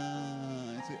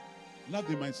 He said, loved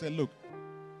him and said, look,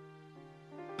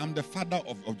 I'm the father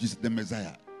of Jesus, the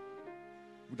Messiah.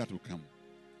 Who that will come.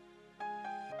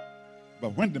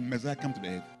 But when the Messiah comes to the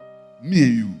earth, me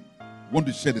and you want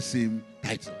to share the same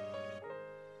title.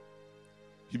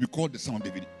 He'll be called the Son of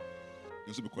David. He'll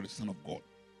also be called the Son of God.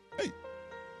 Hey.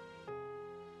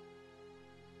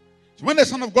 So when the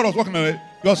Son of God was walking away,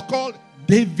 he was called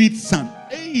David's son.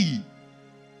 Hey.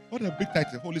 What a big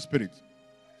title, Holy Spirit.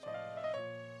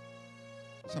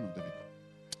 Son of David.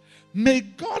 May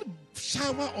God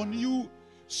shower on you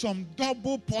some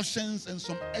double portions and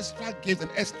some extra gifts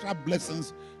and extra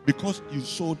blessings because you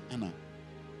sowed Anna.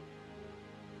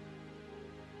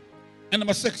 And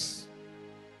number 6.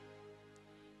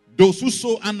 Those who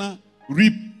sow Anna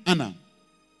reap Anna.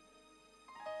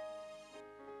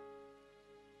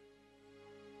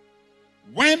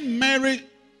 When Mary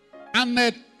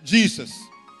honored Jesus,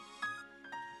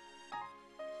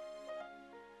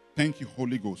 thank you,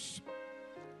 Holy Ghost.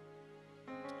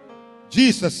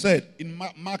 Jesus said in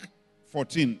Mark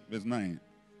 14, verse 9,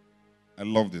 I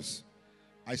love this.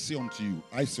 I say unto you,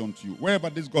 wherever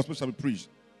this gospel shall be preached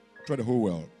throughout the whole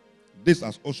world, this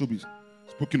has also been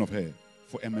spoken of her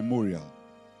for a memorial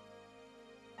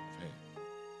of her.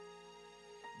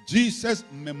 Jesus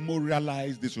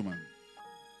memorialized this woman.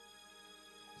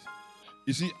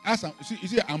 You see,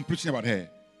 I'm preaching about her.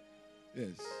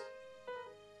 Yes.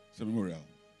 It's a memorial.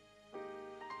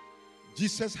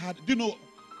 Jesus had, do you know,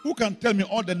 who can tell me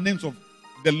all the names of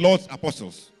the Lord's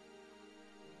apostles?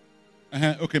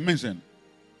 Okay, mention.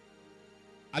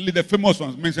 Only the famous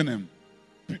ones, mention them.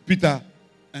 Peter,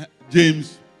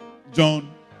 James,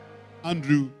 John,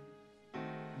 Andrew,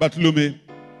 Bartholomew.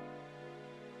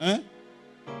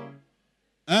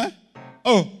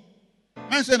 Oh,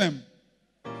 mention them.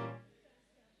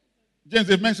 James,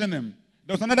 they've mentioned them.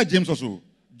 There was another James also.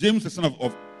 James, the son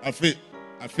of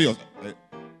Alphaeus.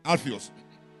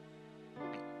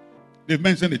 They've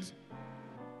mentioned it.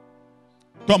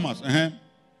 Thomas,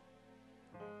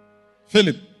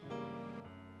 Philip.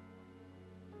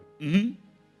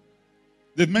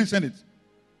 They've mentioned it.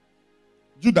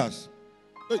 Judas.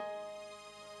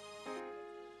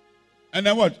 And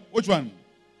then what? Which one?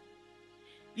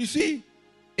 You see,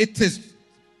 it is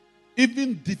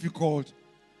even difficult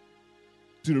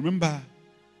to remember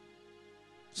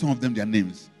some of them, their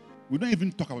names. We don't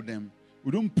even talk about them.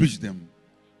 We don't preach them.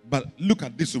 But look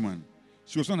at this woman.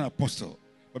 She was not an apostle.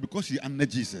 But because she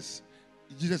honored Jesus,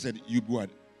 Jesus said, you be what?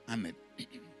 Honored.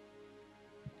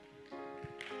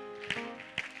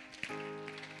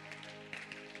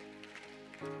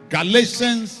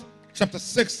 Galatians chapter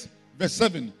 6, verse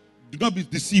 7. Do not be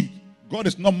deceived. God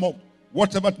is not mocked.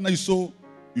 Whatever you sow,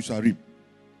 you shall reap.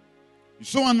 You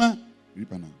sow Anna, you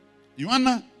reap Anna. You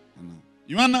Anna, Anna.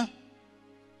 You Anna.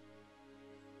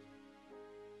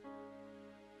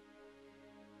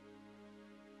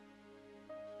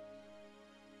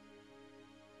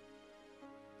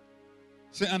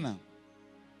 Say Anna.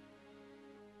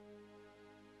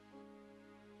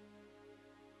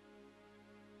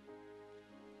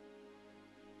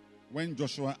 When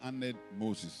Joshua honored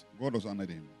Moses, God also honored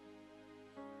him.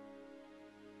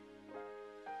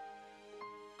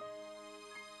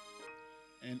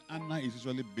 And Anna is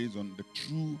usually based on the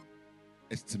true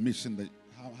estimation that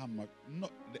how much,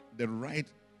 not the right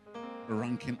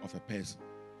ranking of a person.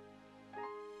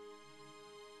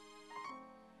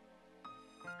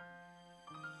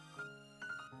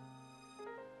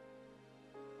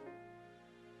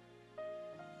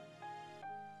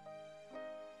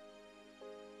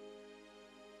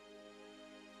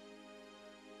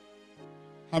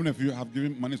 How many of you have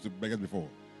given money to beggars before?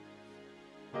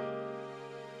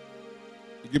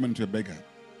 You give money to a beggar.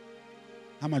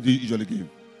 How much do you usually give?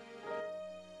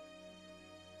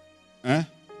 Huh?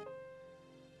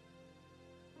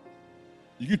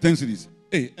 You give 10 cedis.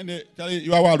 Hey, and Charlie,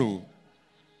 you are wild.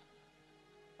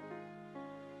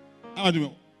 How much do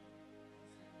you?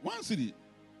 1 cedi,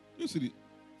 2 cedi,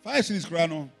 5 cedis,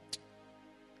 crown.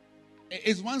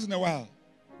 It's once in a while.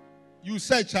 You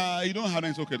search, you don't have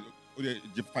anything. Okay,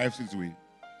 5 cedis away.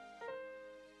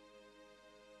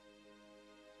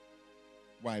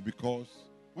 Why? Because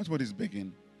once somebody is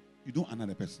begging, you don't honor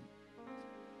the person.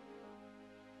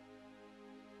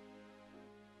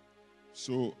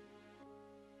 So,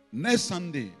 next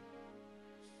Sunday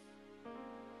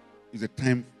is a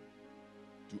time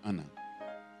to honor.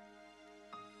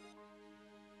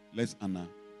 Let's honor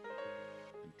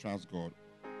and trust God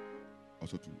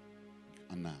also to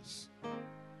honor us.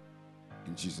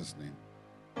 In Jesus' name.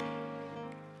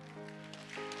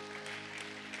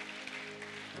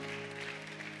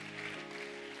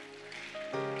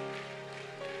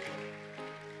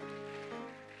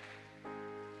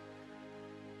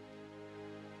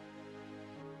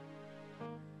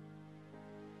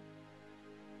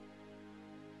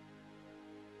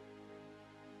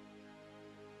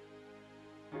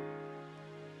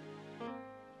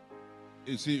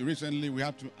 You see, recently we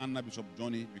had to honor Bishop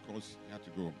Johnny because he had to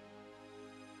go.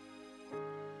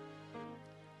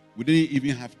 We didn't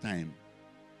even have time.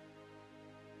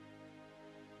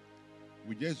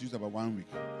 We just used about 1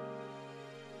 week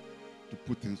to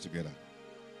put things together.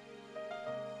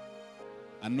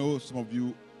 I know some of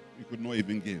you could not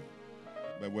even give,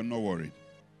 but we're not worried.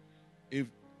 If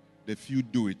the few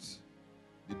do it,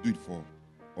 they do it for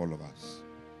all of us.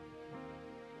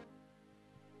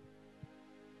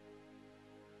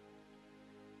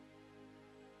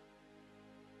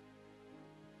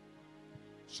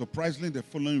 Surprisingly, the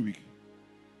following week,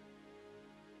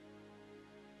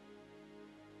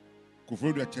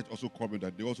 Kufrodia Church also called me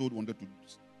that they also wanted to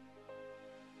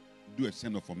do a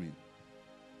send-off for me.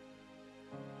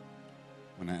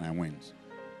 When I went,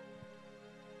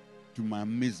 to my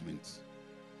amazement,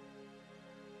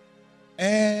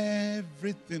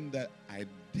 everything that I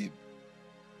did,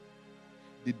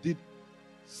 they did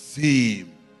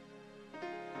same.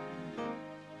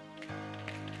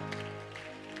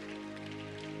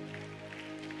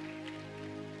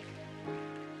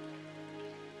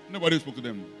 Nobody spoke to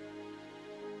them.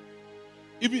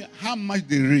 Even how much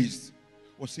they raised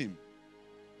was same.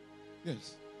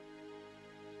 Yes.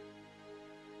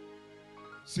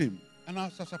 Same. And I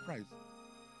was surprised.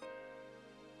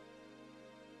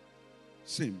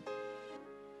 Same.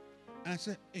 And I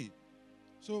said, hey,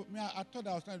 so I thought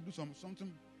I was trying to do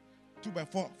something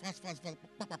 2x4, fast,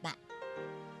 pa, pa, pa.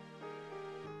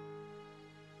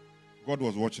 God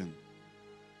was watching.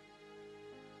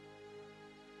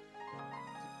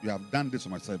 You have done this for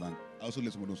my servant. I also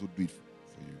let someone also do it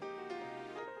for you.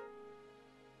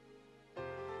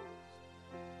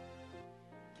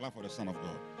 Clap for the Son of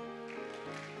God.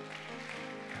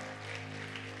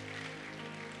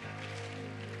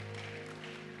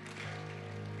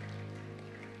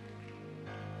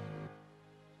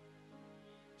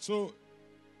 So,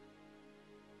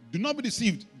 do not be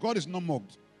deceived. God is not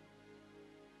mocked.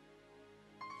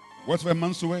 Whatsoever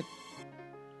man soweth,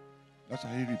 that's how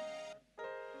he reap.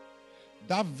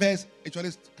 That verse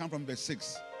actually comes from verse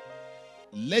 6.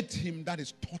 Let him that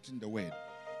is taught in the word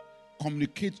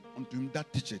communicate unto him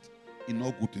that teacheth in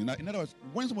all good things. In other words,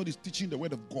 when somebody is teaching the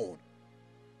word of God,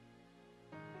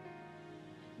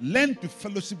 learn to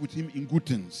fellowship with him in good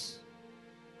things.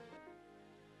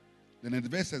 Then the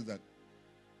verse says that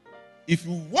if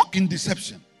you walk in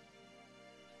deception,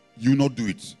 you will not do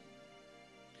it.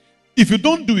 If you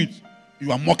don't do it,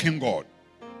 you are mocking God.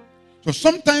 So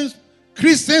sometimes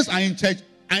Christians are in church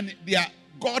and they are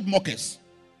God mockers.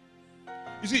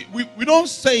 You see, we don't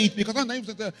say it because sometimes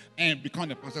we say, because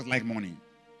the pastors like money.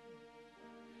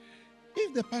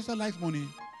 If the pastor likes money,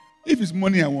 if it's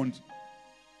money I want,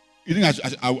 You think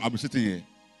I'll be sitting here?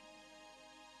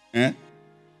 Eh?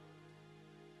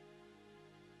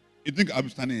 You think I'll be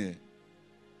standing here?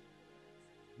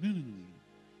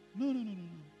 No.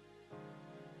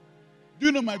 Do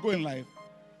you know my goal in life?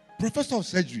 Professor of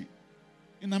surgery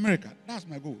in America. That's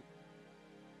my goal.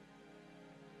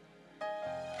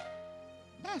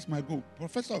 That's my goal.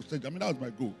 Professor of surgery. That was my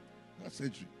goal. That's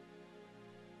surgery.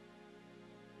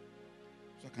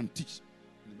 So I can teach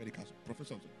in the medical school.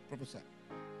 Professor.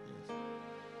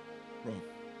 Yes.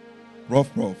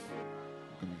 Prof. Prof.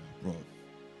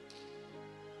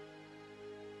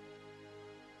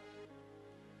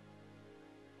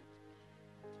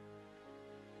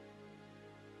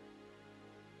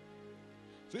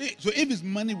 So if it's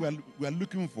money we are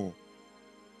looking for,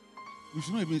 we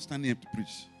should not even stand here to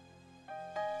preach.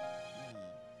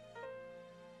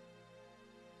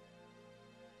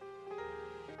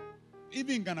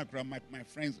 Even in Ghana, my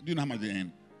friends, do you know how much they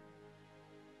earn?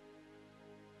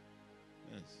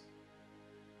 Yes.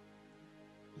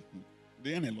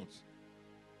 They earn a lot.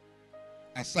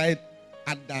 Aside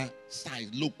other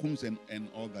sides, locums and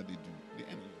all that they do, they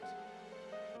earn a lot.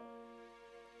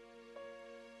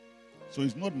 So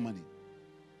it's not money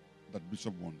that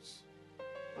Bishop wants,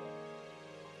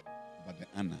 but the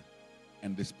honor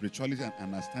and the spirituality and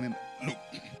understanding. Look,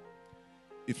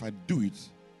 if I do it,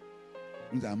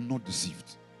 it means I'm not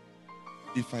deceived.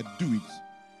 If I do it,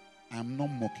 I'm not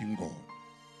mocking God.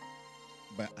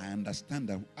 But I understand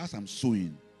that as I'm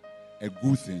sowing a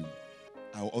good thing,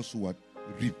 I'll also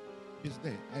reap. It's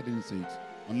there. I didn't say it.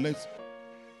 Unless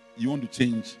you want to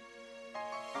change.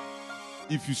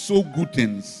 If you sow good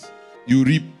things, you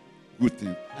reap good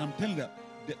things. And I'm telling you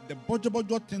that the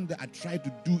Bojo thing that I tried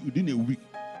to do within a week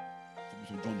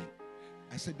for Mr. Johnny,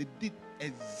 I said they did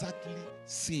exactly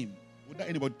same without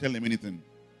anybody telling them anything.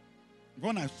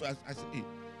 When I said, hey,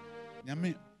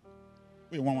 Nyame,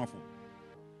 what you want for?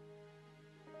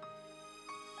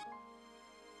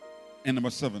 And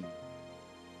number 7.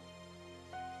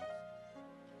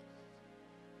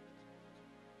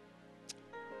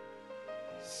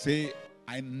 Say,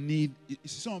 I need.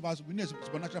 Some of us, we need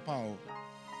supernatural power.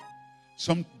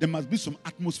 There must be some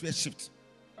atmosphere shift.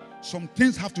 Some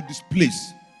things have to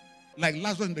displace. Like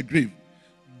Lazarus in the grave.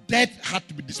 Death had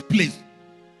to be displaced.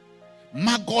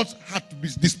 Maggots had to be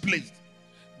displaced.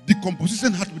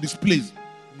 Decomposition had to be displaced.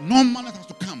 Normalness has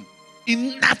to come.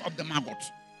 Enough of the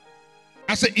maggots.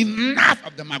 I say enough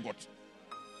of the maggots.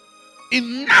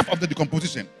 Enough of the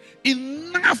decomposition.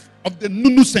 Enough of the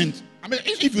nuisance. I mean,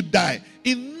 if you die,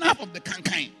 enough of the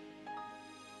cankai.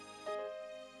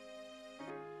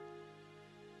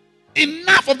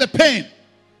 Enough of the pain.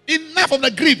 Enough of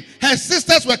the grief. Her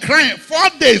sisters were crying. 4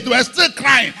 days, they were still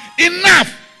crying.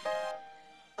 Enough.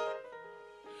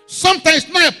 Sometimes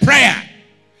it's not a prayer.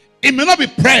 It may not be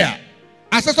prayer.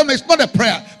 I said something, it's not a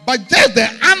prayer. But just the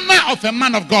honor of a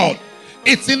man of God.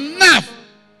 It's enough.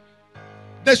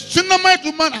 The Shunammite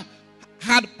woman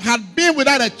had been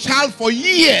without a child for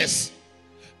years.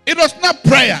 It was not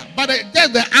prayer, but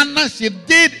just the honor she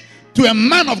did to a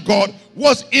man of God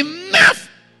was enough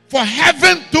for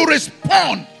heaven to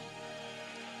respond.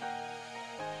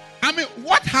 I mean,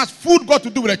 what has food got to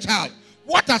do with a child?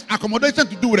 What has accommodation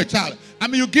to do with a child? I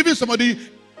mean, you're giving somebody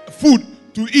food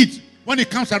to eat when he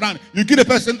comes around. You give a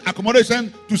person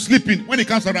accommodation to sleep in when he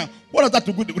comes around. What has that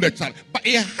to do with a child? But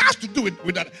it has to do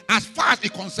with that as far as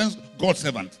it concerns God's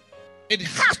servant. It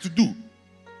has to do.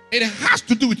 It has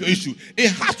to do with your issue.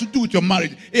 It has to do with your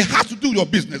marriage. It has to do with your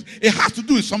business. It has to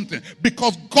do with something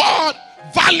because God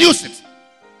values it.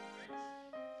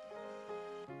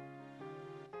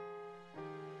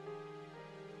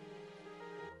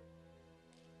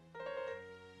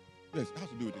 Yes, it has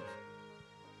to do with it.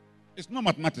 It's not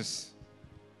mathematics.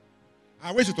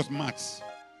 I wish it was maths.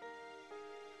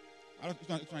 It's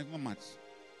not maths.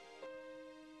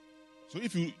 So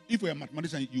if you're a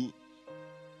mathematician, you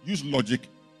use logic,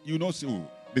 you don't say, oh,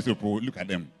 these people, look at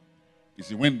them. You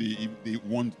see, when they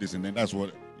want this and then that's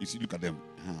what, you see, look at them.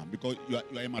 Because you are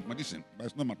a mathematician, but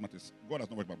it's not mathematics. God has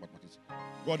not worked about mathematics.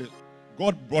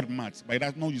 God brought maths, but he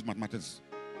does not use mathematics.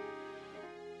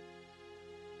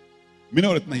 Many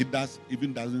of the things he does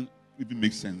doesn't even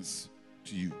make sense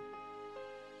to you.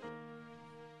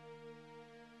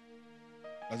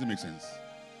 Doesn't make sense.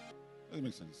 Doesn't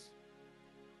make sense.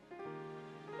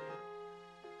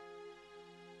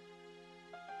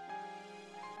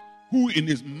 Who in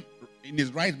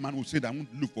his right mind will say that I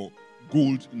want to look for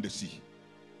gold in the sea?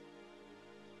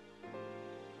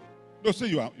 Don't say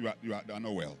you are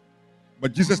not well.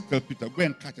 But Jesus tells Peter, go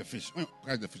and catch a fish. When you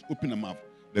catch the fish, open the mouth.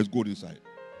 There's gold inside.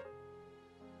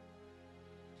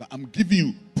 So I'm giving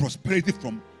you prosperity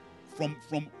from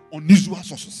unusual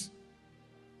sources.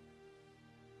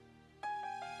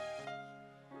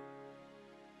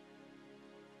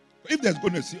 If there's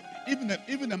going to see,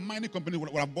 even a mining company would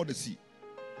have bought the sea.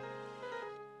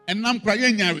 And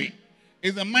Namkrayanyari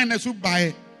is the miners who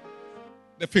buy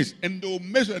the fish, and they'll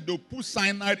measure, they'll put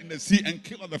cyanide in the sea and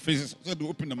kill all the fishes, so they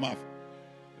open the mouth.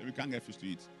 Then we can't get fish to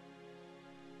eat.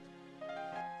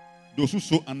 Those who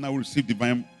sow and now receive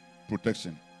divine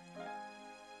protection.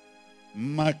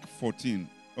 Mark 14.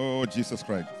 Oh, Jesus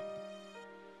Christ.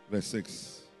 Verse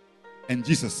 6. And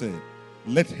Jesus said,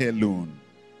 let her alone.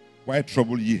 Why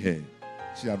trouble ye her?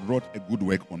 She hath wrought a good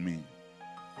work on me.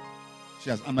 She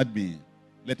has honored me.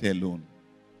 Let her alone.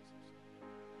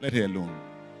 Let her alone.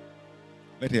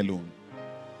 Let her alone.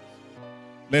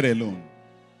 Let her alone.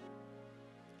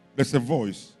 There's a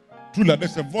voice. Truly,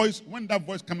 there's a voice. When that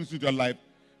voice comes into your life,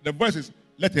 the voice is,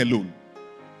 let her alone.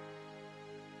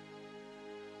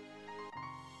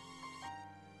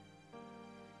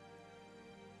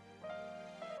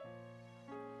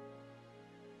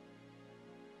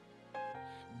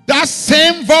 That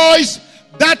same voice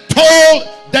that told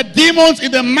the demons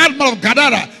in the madman of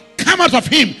Gadara, come out of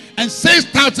him, and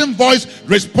 6,000 voice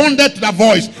responded to that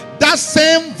voice. That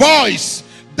same voice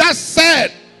that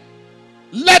said,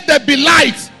 let there be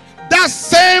light. That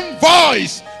same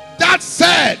voice that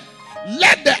said,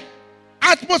 let the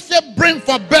atmosphere bring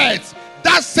for birds.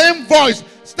 That same voice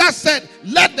that said,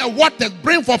 let the waters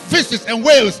bring for fishes and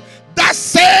whales. That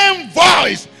same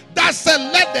voice that said,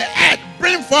 let the earth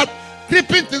bring forth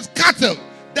creeping things, cattle.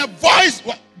 The voice,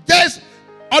 there's,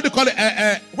 how do you call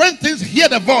it? When things hear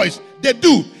the voice, they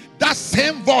do. That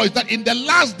same voice that in the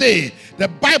last day, the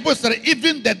Bible said,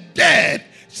 even the dead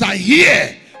shall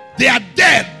hear. They are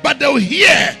dead, but they'll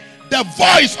hear the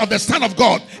voice of the Son of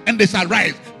God, and they shall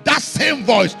rise. That same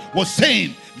voice was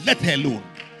saying, let her alone.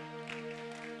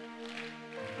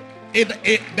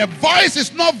 The voice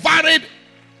is not varied.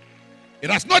 It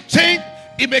has not changed.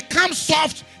 It may come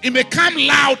soft. It may come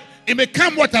loud. It may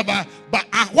come whatever. But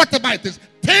whatever it is,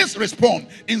 things respond.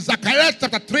 In Zechariah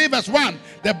chapter 3 verse 1,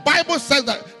 the Bible says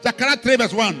that Zechariah 3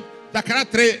 verse 1. Zechariah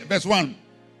 3 verse 1.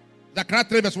 Zechariah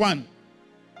 3 verse 1.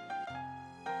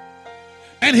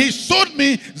 And he showed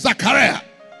me Zechariah,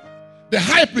 the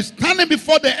high priest, standing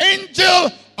before the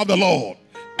angel of the Lord,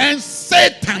 and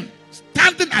Satan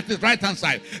standing at his right hand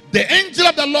side. The angel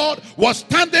of the Lord was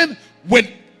standing with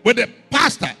the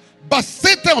pastor, but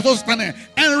Satan was also standing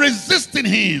and resisting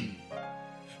him.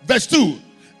 Verse 2.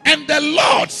 And the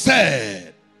Lord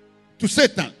said to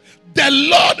Satan, the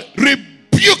Lord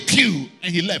rebuke you.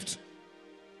 And he left.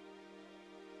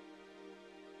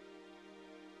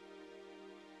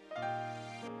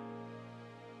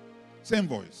 Same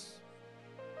voice.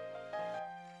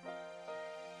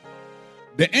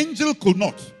 The angel could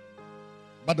not,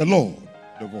 but the Lord,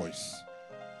 the voice.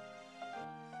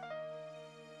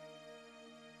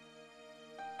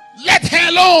 Let her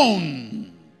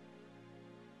alone.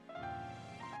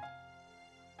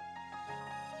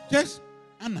 Just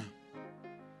Anna.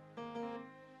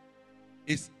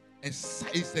 It's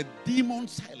a demon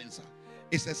silencer.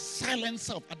 It's a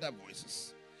silencer of other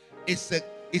voices. It's a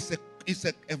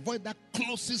voice that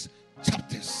closes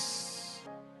chapters.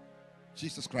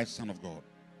 Jesus Christ, Son of God.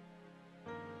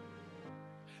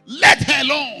 Let her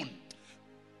alone.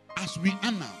 As we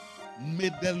are now,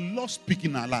 may the Lord speak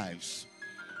in our lives.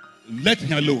 Let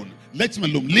him alone. Let him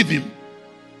alone. Leave him.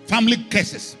 Family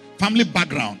curses, family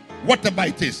background, whatever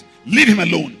it is, leave him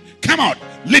alone. Come out.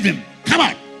 Leave him. Come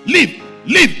out. Leave.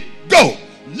 Leave. Go.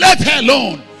 Let her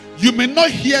alone. You may not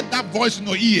hear that voice in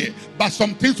your ear, but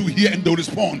some things will hear and they'll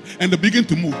respond and they begin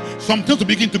to move. Some things will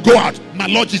begin to go out. My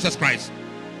Lord Jesus Christ.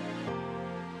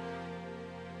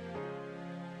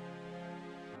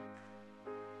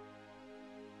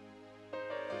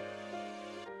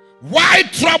 Why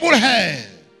trouble her?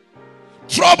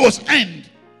 Troubles end.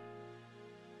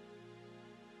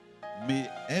 May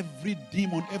every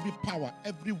demon, every power,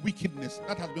 every wickedness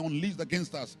that has been unleashed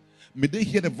against us, may they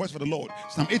hear the voice of the Lord.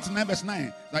 Psalm 89 verse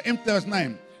 9. Psalm 89 verse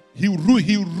 9. He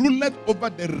ruleth over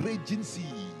the raging sea.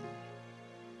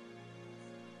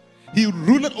 He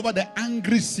ruleth over the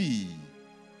angry sea.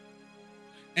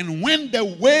 And when the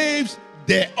waves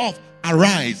thereof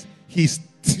arise, he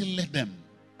stilleth them.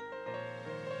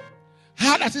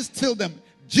 How does he still them?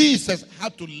 Jesus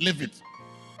had to live it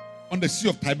on the Sea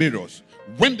of Tiberias.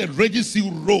 When the raging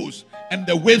sea rose and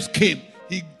the waves came,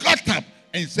 he got up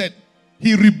and said,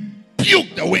 he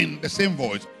rebuked the wind, the same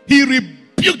voice. He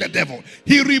rebuked the devil.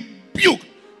 He rebuked.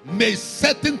 May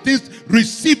certain things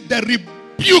receive the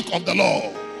rebuke of the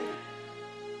Lord.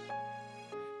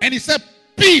 And he said,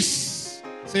 peace.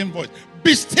 Same voice.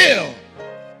 Be still.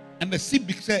 And the sea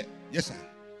said, yes, sir.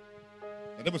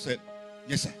 The devil said,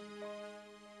 yes, sir.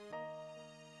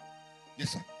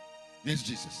 Yes, sir. Yes,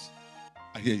 Jesus.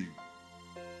 I hear you.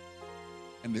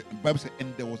 And the Bible said,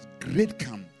 and there was great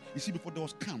calm. You see, before there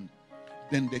was calm,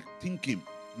 then the thing came.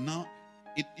 Now,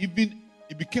 it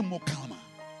became more calmer.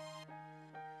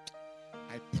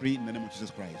 I pray in the name of Jesus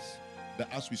Christ that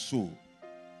as we sow,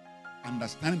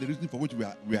 understanding the reason for which we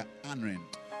are honoring,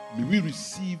 may we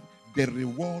receive the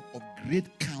reward of great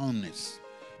calmness.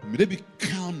 May there be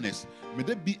calmness. May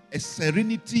there be a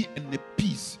serenity and a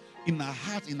peace in our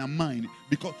heart, in our mind,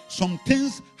 because some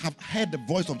things have heard the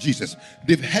voice of Jesus.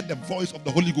 They've heard the voice of the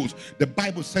Holy Ghost. The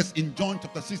Bible says in John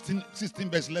chapter 16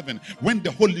 verse 11, when the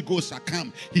Holy Ghost shall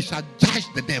come, he shall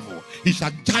judge the devil. He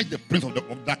shall judge the prince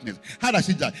of darkness. How does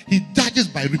he judge? He judges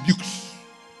by rebukes.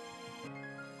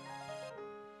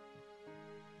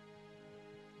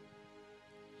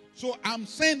 So I'm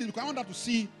saying this because I want us to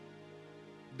see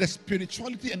the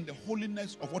spirituality and the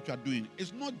holiness of what you are doing.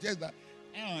 It's not just that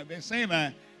they're saying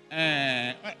that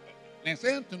they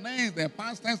say tonight the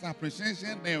pastor's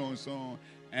appreciation day also.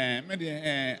 Maybe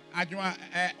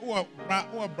envelope.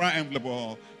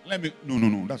 Let me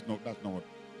no. That's not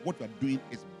what we are doing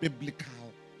is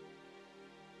biblical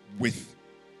with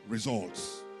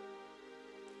results.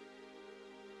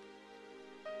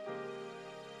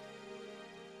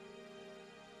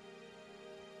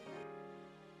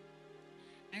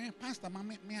 Pastor,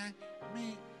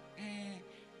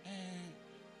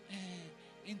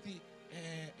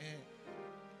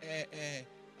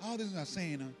 all this are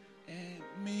saying,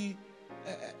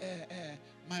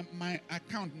 my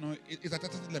account, is at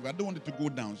a certain level. I don't want it to go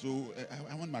down, so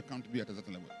I want my account to be at a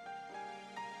certain level.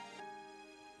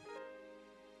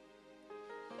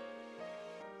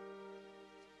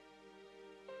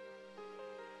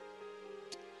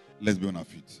 Let's be on our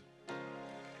feet.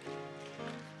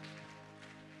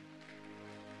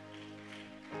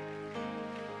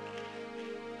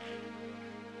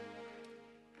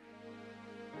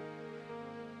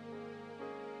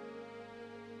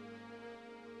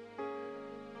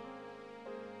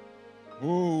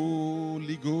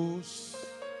 Holy Ghost,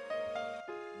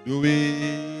 do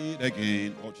it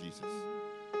again. Oh, Jesus.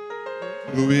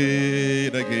 Do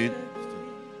it again.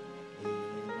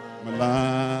 My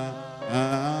life.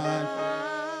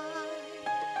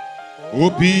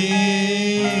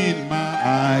 Open my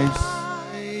eyes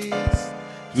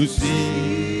to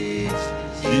see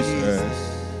Jesus.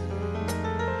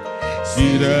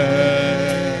 See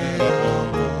that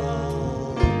upon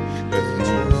the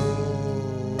throne.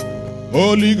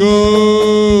 Holy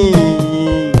Ghost,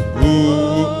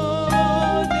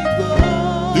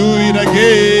 do it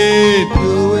again.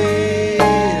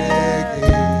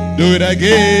 Do it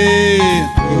again.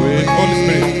 Do it, Holy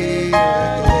Spirit.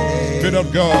 Spirit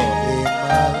of God.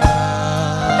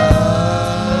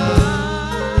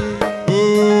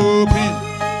 Open.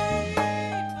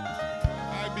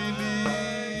 I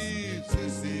believe to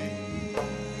see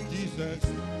Jesus.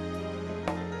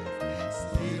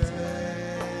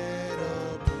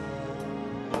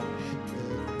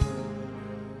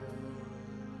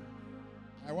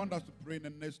 I want us to pray in the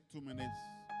next 2 minutes.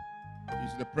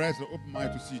 It's the prayer to open my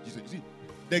eyes to see Jesus. You see,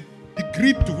 the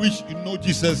degree to which you know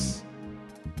Jesus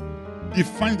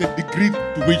defines the degree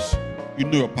to which you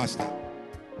know your pastor.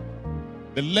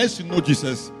 The less you know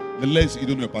Jesus, the less you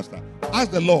don't know your pastor. Ask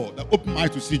the Lord that open my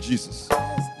eyes to see Jesus.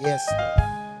 Yes.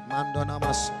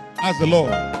 Ask the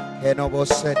Lord.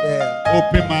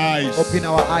 Open my eyes. Open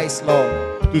our eyes,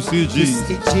 Lord. To see Jesus.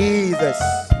 To see Jesus.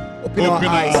 Open our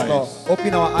eyes, Lord.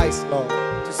 Open our eyes, Lord.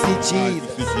 To see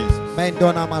Jesus.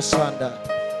 Mendona Mashanda.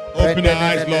 Open our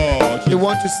eyes, Lord. We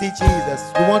want to see Jesus.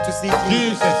 We want to see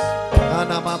Jesus.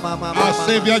 Our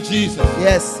Savior Jesus.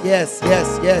 Yes.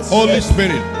 Holy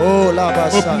Spirit. Oh, open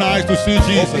our eyes to see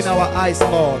Jesus. Open our eyes,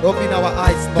 Lord. Open our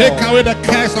eyes, Lord. Take away the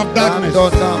curse of darkness.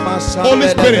 Holy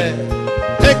Spirit.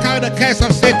 Take away the curse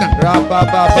of Satan. Take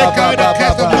away the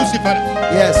curse of Lucifer.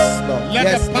 Yes, Lord.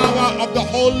 Let the power of the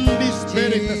Holy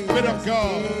Spirit, the Spirit of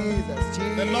God,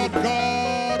 the Lord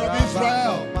God of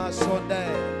Israel,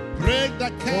 break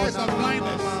the curse of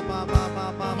blindness.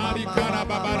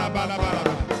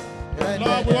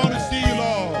 Lord, we want to see you,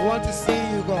 Lord. We want to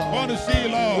see you, God. We want to see you,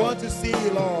 Lord. We want to see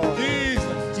you, Lord.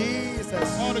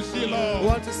 Jesus. We want to see you, Lord. We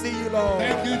want to see you, Lord.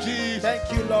 Thank you, Jesus.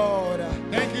 Thank you, Lord.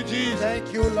 Thank you, Jesus.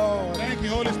 Thank you, Lord. Thank you,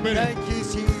 Holy Spirit. Thank you,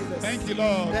 Jesus. Thank you,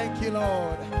 Lord. Thank you,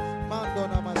 Lord.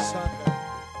 Mandona Mashanda.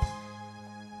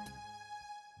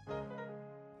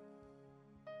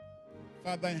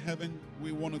 Father in heaven,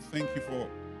 we want to thank you for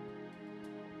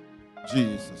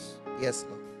Jesus. Yes,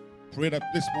 Lord. Pray that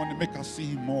this morning make us see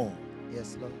him more.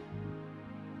 Yes, Lord.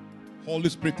 Holy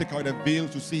Spirit, take out the veil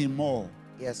to see him more.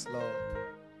 Yes, Lord.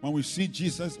 When we see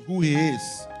Jesus, who he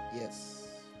is, Yes.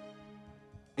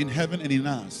 in heaven and in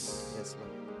us, Yes,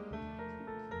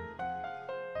 Lord.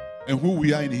 and who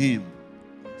we are in him,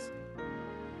 Yes.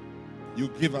 you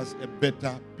give us a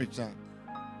better picture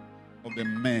of the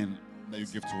man that you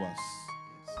give to us.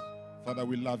 Yes. Father,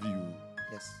 we love you.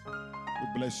 Yes.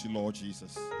 We bless you, Lord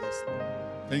Jesus. Yes, Lord.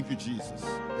 Thank you, Jesus,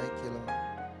 Thank you, Lord.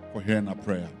 for hearing our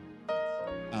prayer.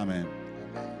 Amen.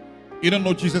 Amen. You don't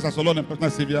know Jesus as your Lord and personal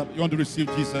Savior. You want to receive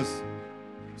Jesus?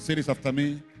 Say this after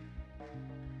me.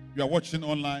 You are watching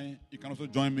online. You can also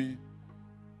join me.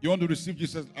 You want to receive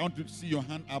Jesus? I want to see your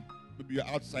hand up. Maybe you're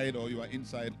outside or you are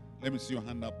inside. Let me see your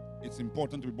hand up. It's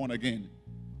important to be born again.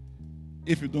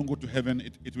 If you don't go to heaven,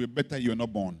 it will be better you are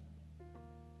not born.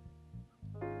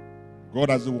 God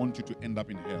doesn't want you to end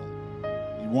up in hell.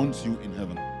 He wants you in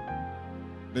heaven.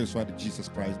 That is why Jesus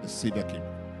Christ, the Savior, came.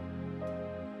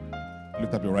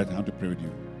 Lift up your right hand to pray with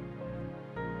you.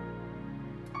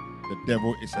 The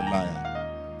devil is a liar.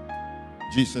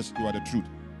 Jesus, you are the truth.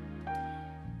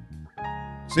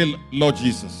 Say, Lord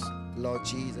Jesus, Lord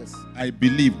Jesus, I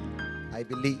believe I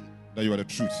believe that you are the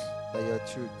truth. that you are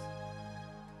truth.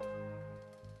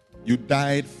 You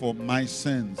died for my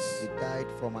sins. You died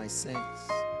for my sins.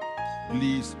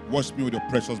 Please wash me with your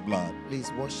precious blood.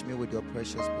 Please wash me with your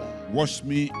precious blood. Wash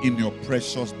me in your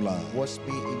precious blood. Wash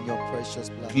me in your precious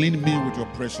blood. Clean me with your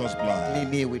precious blood. Clean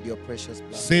me with your precious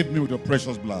blood. Save me with your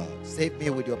precious blood. Save me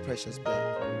with your precious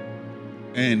blood.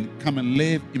 And come and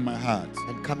live in my heart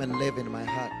And come and live in my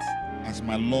heart. as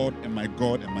my Lord and my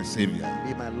God and my Savior.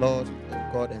 Be my Lord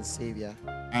and God and Savior.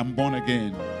 I'm born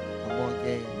again. I'm born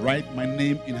again. Write my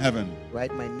name in heaven.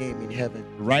 Write my name in heaven.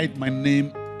 Write my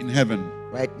name in heaven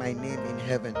Write my name in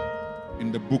heaven.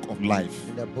 in the book of life.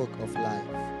 In the book of life.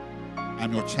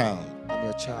 I'm your child I'm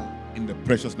your child. in the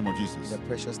precious name of In Jesus. the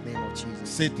precious name of Jesus.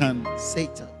 Satan,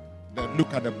 Satan,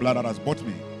 look at the blood that has bought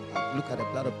me. look at the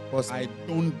blood of person. I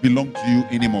don't belong to you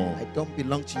anymore. I don't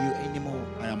belong to you anymore.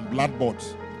 I am blood bought.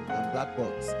 I'm blood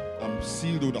bought. I'm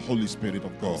sealed with the Holy Spirit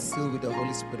of God. Sealed with the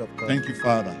Holy Spirit of God. Thank you,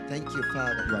 Father. Thank you,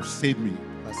 Father. You have saved me.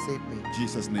 You have saved me. In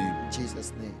Jesus' name. In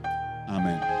Jesus' name.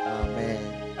 Amen.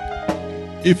 Amen.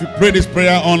 If you pray this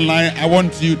prayer online, I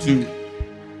want you to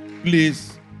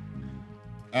please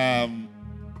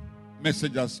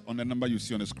message us on the number you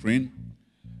see on the screen.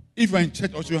 If you're in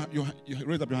church, also you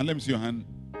raise up your hand. Let me see your hand.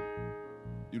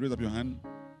 You raise up your hand.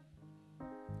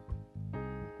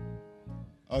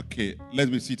 Okay, let's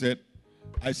be seated.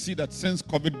 I see that since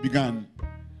COVID began,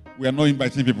 we are not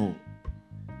inviting people,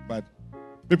 but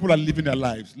people are living their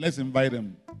lives. Let's invite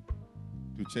them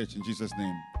to church in Jesus'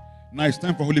 name. Now it's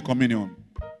time for Holy Communion.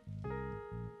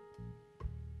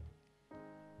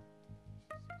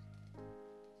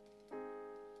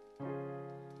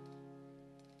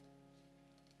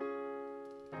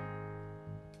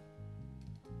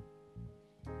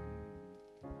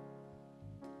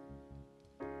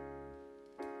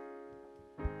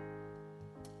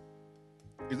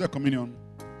 Is there communion?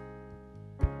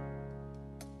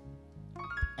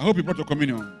 I hope you brought your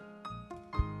communion.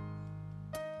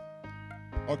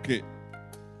 Okay.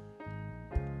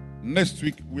 Next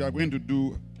week we are going to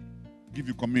give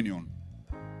you communion.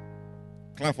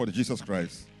 Clap for Jesus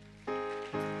Christ.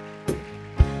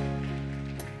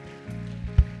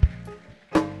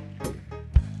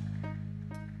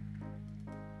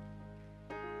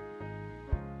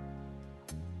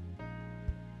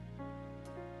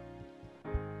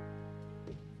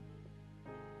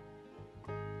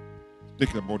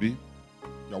 Take the body.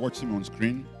 You are watching me on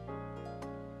screen.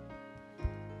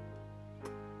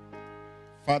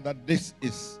 Father, this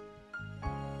is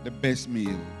the best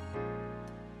meal.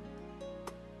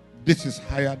 This is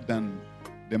higher than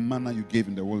the manna you gave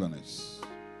in the wilderness.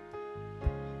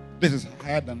 This is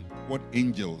higher than what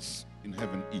angels in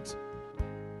heaven eat.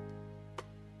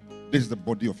 This is the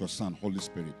body of your Son, Holy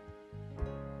Spirit.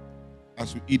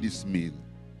 As we eat this meal,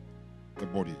 the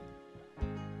body,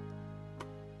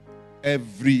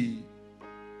 everything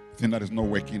that is not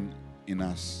working in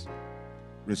us,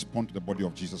 respond to the body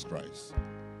of Jesus Christ.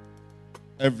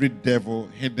 Every devil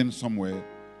hidden somewhere,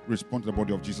 respond to the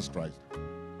body of Jesus Christ.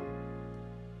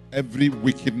 Every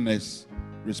wickedness,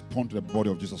 respond to the body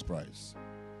of Jesus Christ.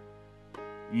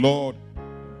 Lord,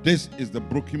 this is the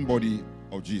broken body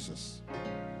of Jesus.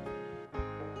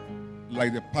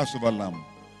 Like the Passover lamb,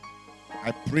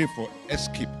 I pray for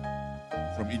escape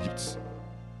from Egypt.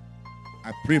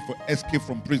 I pray for escape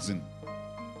from prison.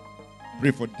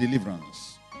 Pray for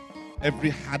deliverance. Every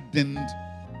hardened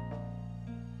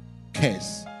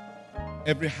curse,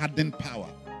 every hardened power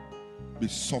be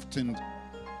softened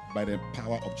by the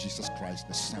power of Jesus Christ,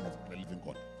 the Son of the living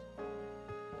God.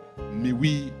 May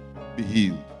we be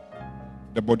healed.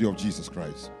 the body of Jesus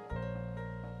Christ.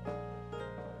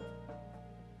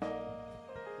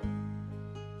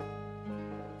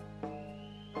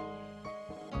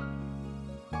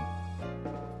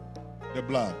 The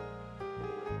blood.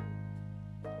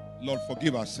 Lord,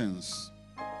 forgive our sins.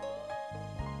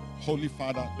 Holy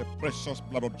Father, the precious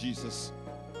blood of Jesus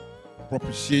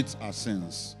propitiates our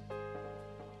sins.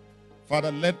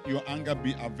 Father, let your anger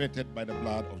be averted by the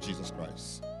blood of Jesus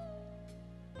Christ.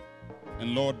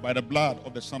 And Lord, by the blood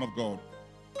of the Son of God,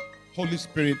 Holy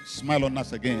Spirit, smile on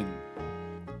us again.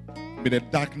 May the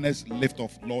darkness lift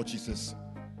off, Lord Jesus.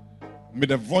 May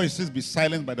the voices be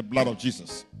silenced by the blood of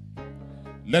Jesus.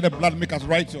 Let the blood make us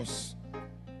righteous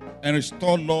and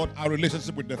restore, Lord, our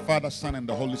relationship with the Father, Son, and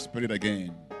the Holy Spirit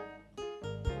again.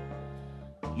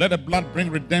 Let the blood bring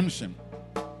redemption.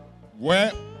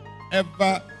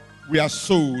 Wherever we are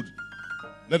sold,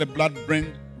 let the blood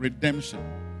bring redemption.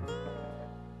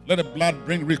 Let the blood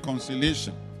bring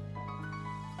reconciliation.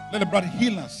 Let the blood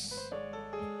heal us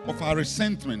of our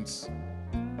resentments,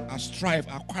 our strife,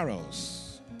 our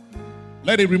quarrels.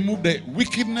 Let it remove the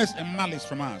wickedness and malice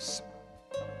from us.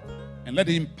 And let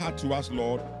it impart to us,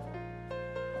 Lord,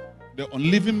 the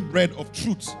unleavened bread of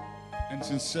truth and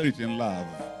sincerity and love.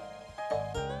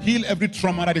 Heal every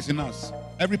trauma that is in us,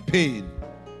 every pain,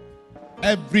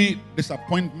 every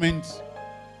disappointment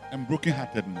and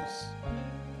brokenheartedness.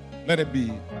 Let it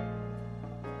be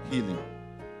healing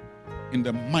in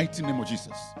the mighty name of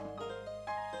Jesus.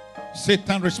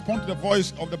 Satan, respond to the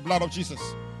voice of the blood of Jesus.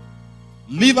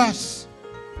 Leave us.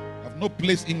 Have no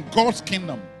place in God's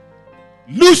kingdom.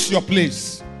 Lose your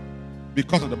place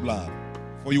because of the blood.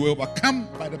 For you will overcome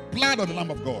by the blood of the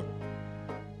Lamb of God.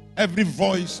 Every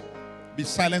voice be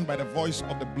silenced by the voice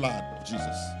of the blood of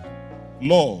Jesus.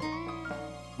 Lord,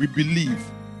 we believe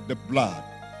the blood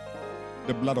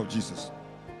of Jesus.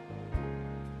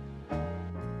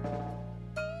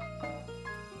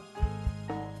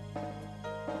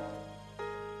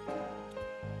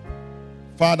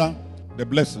 Father, the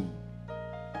blessing.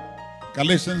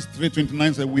 Galatians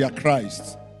 3:29 says, we are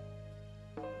Christ.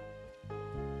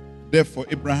 Therefore,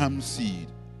 Abraham's seed.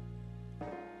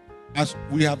 As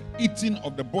we have eaten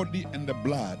of the body and the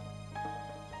blood,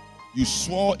 you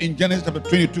swore in Genesis chapter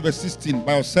 22, verse 16,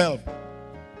 by yourself,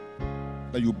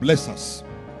 that you bless us.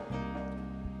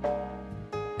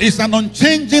 It's an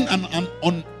unchanging and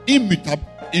an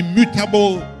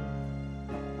immutable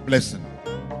blessing.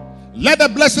 Let the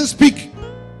blessing speak.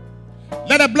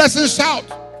 Let the blessing shout.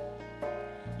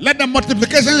 Let the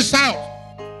multiplication shout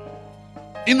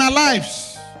in our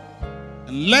lives.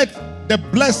 And let the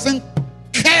blessing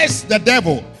curse the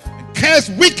devil, and curse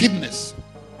wickedness,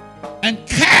 and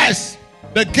curse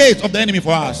the gates of the enemy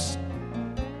for us,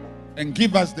 and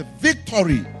give us the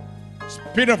victory.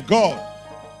 Spirit of God,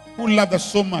 who loved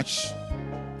us so much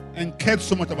and cared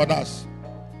so much about us,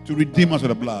 to redeem us with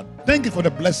the blood. Thank you for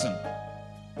the blessing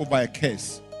over a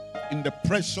curse, in the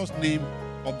precious name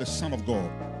of the Son of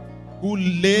God, who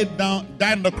laid down,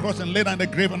 died on the cross and laid down in the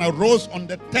grave, and arose on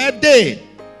the third day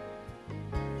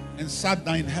and sat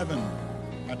down in heaven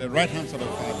at the right hand of the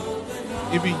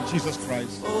Father, even Jesus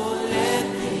Christ.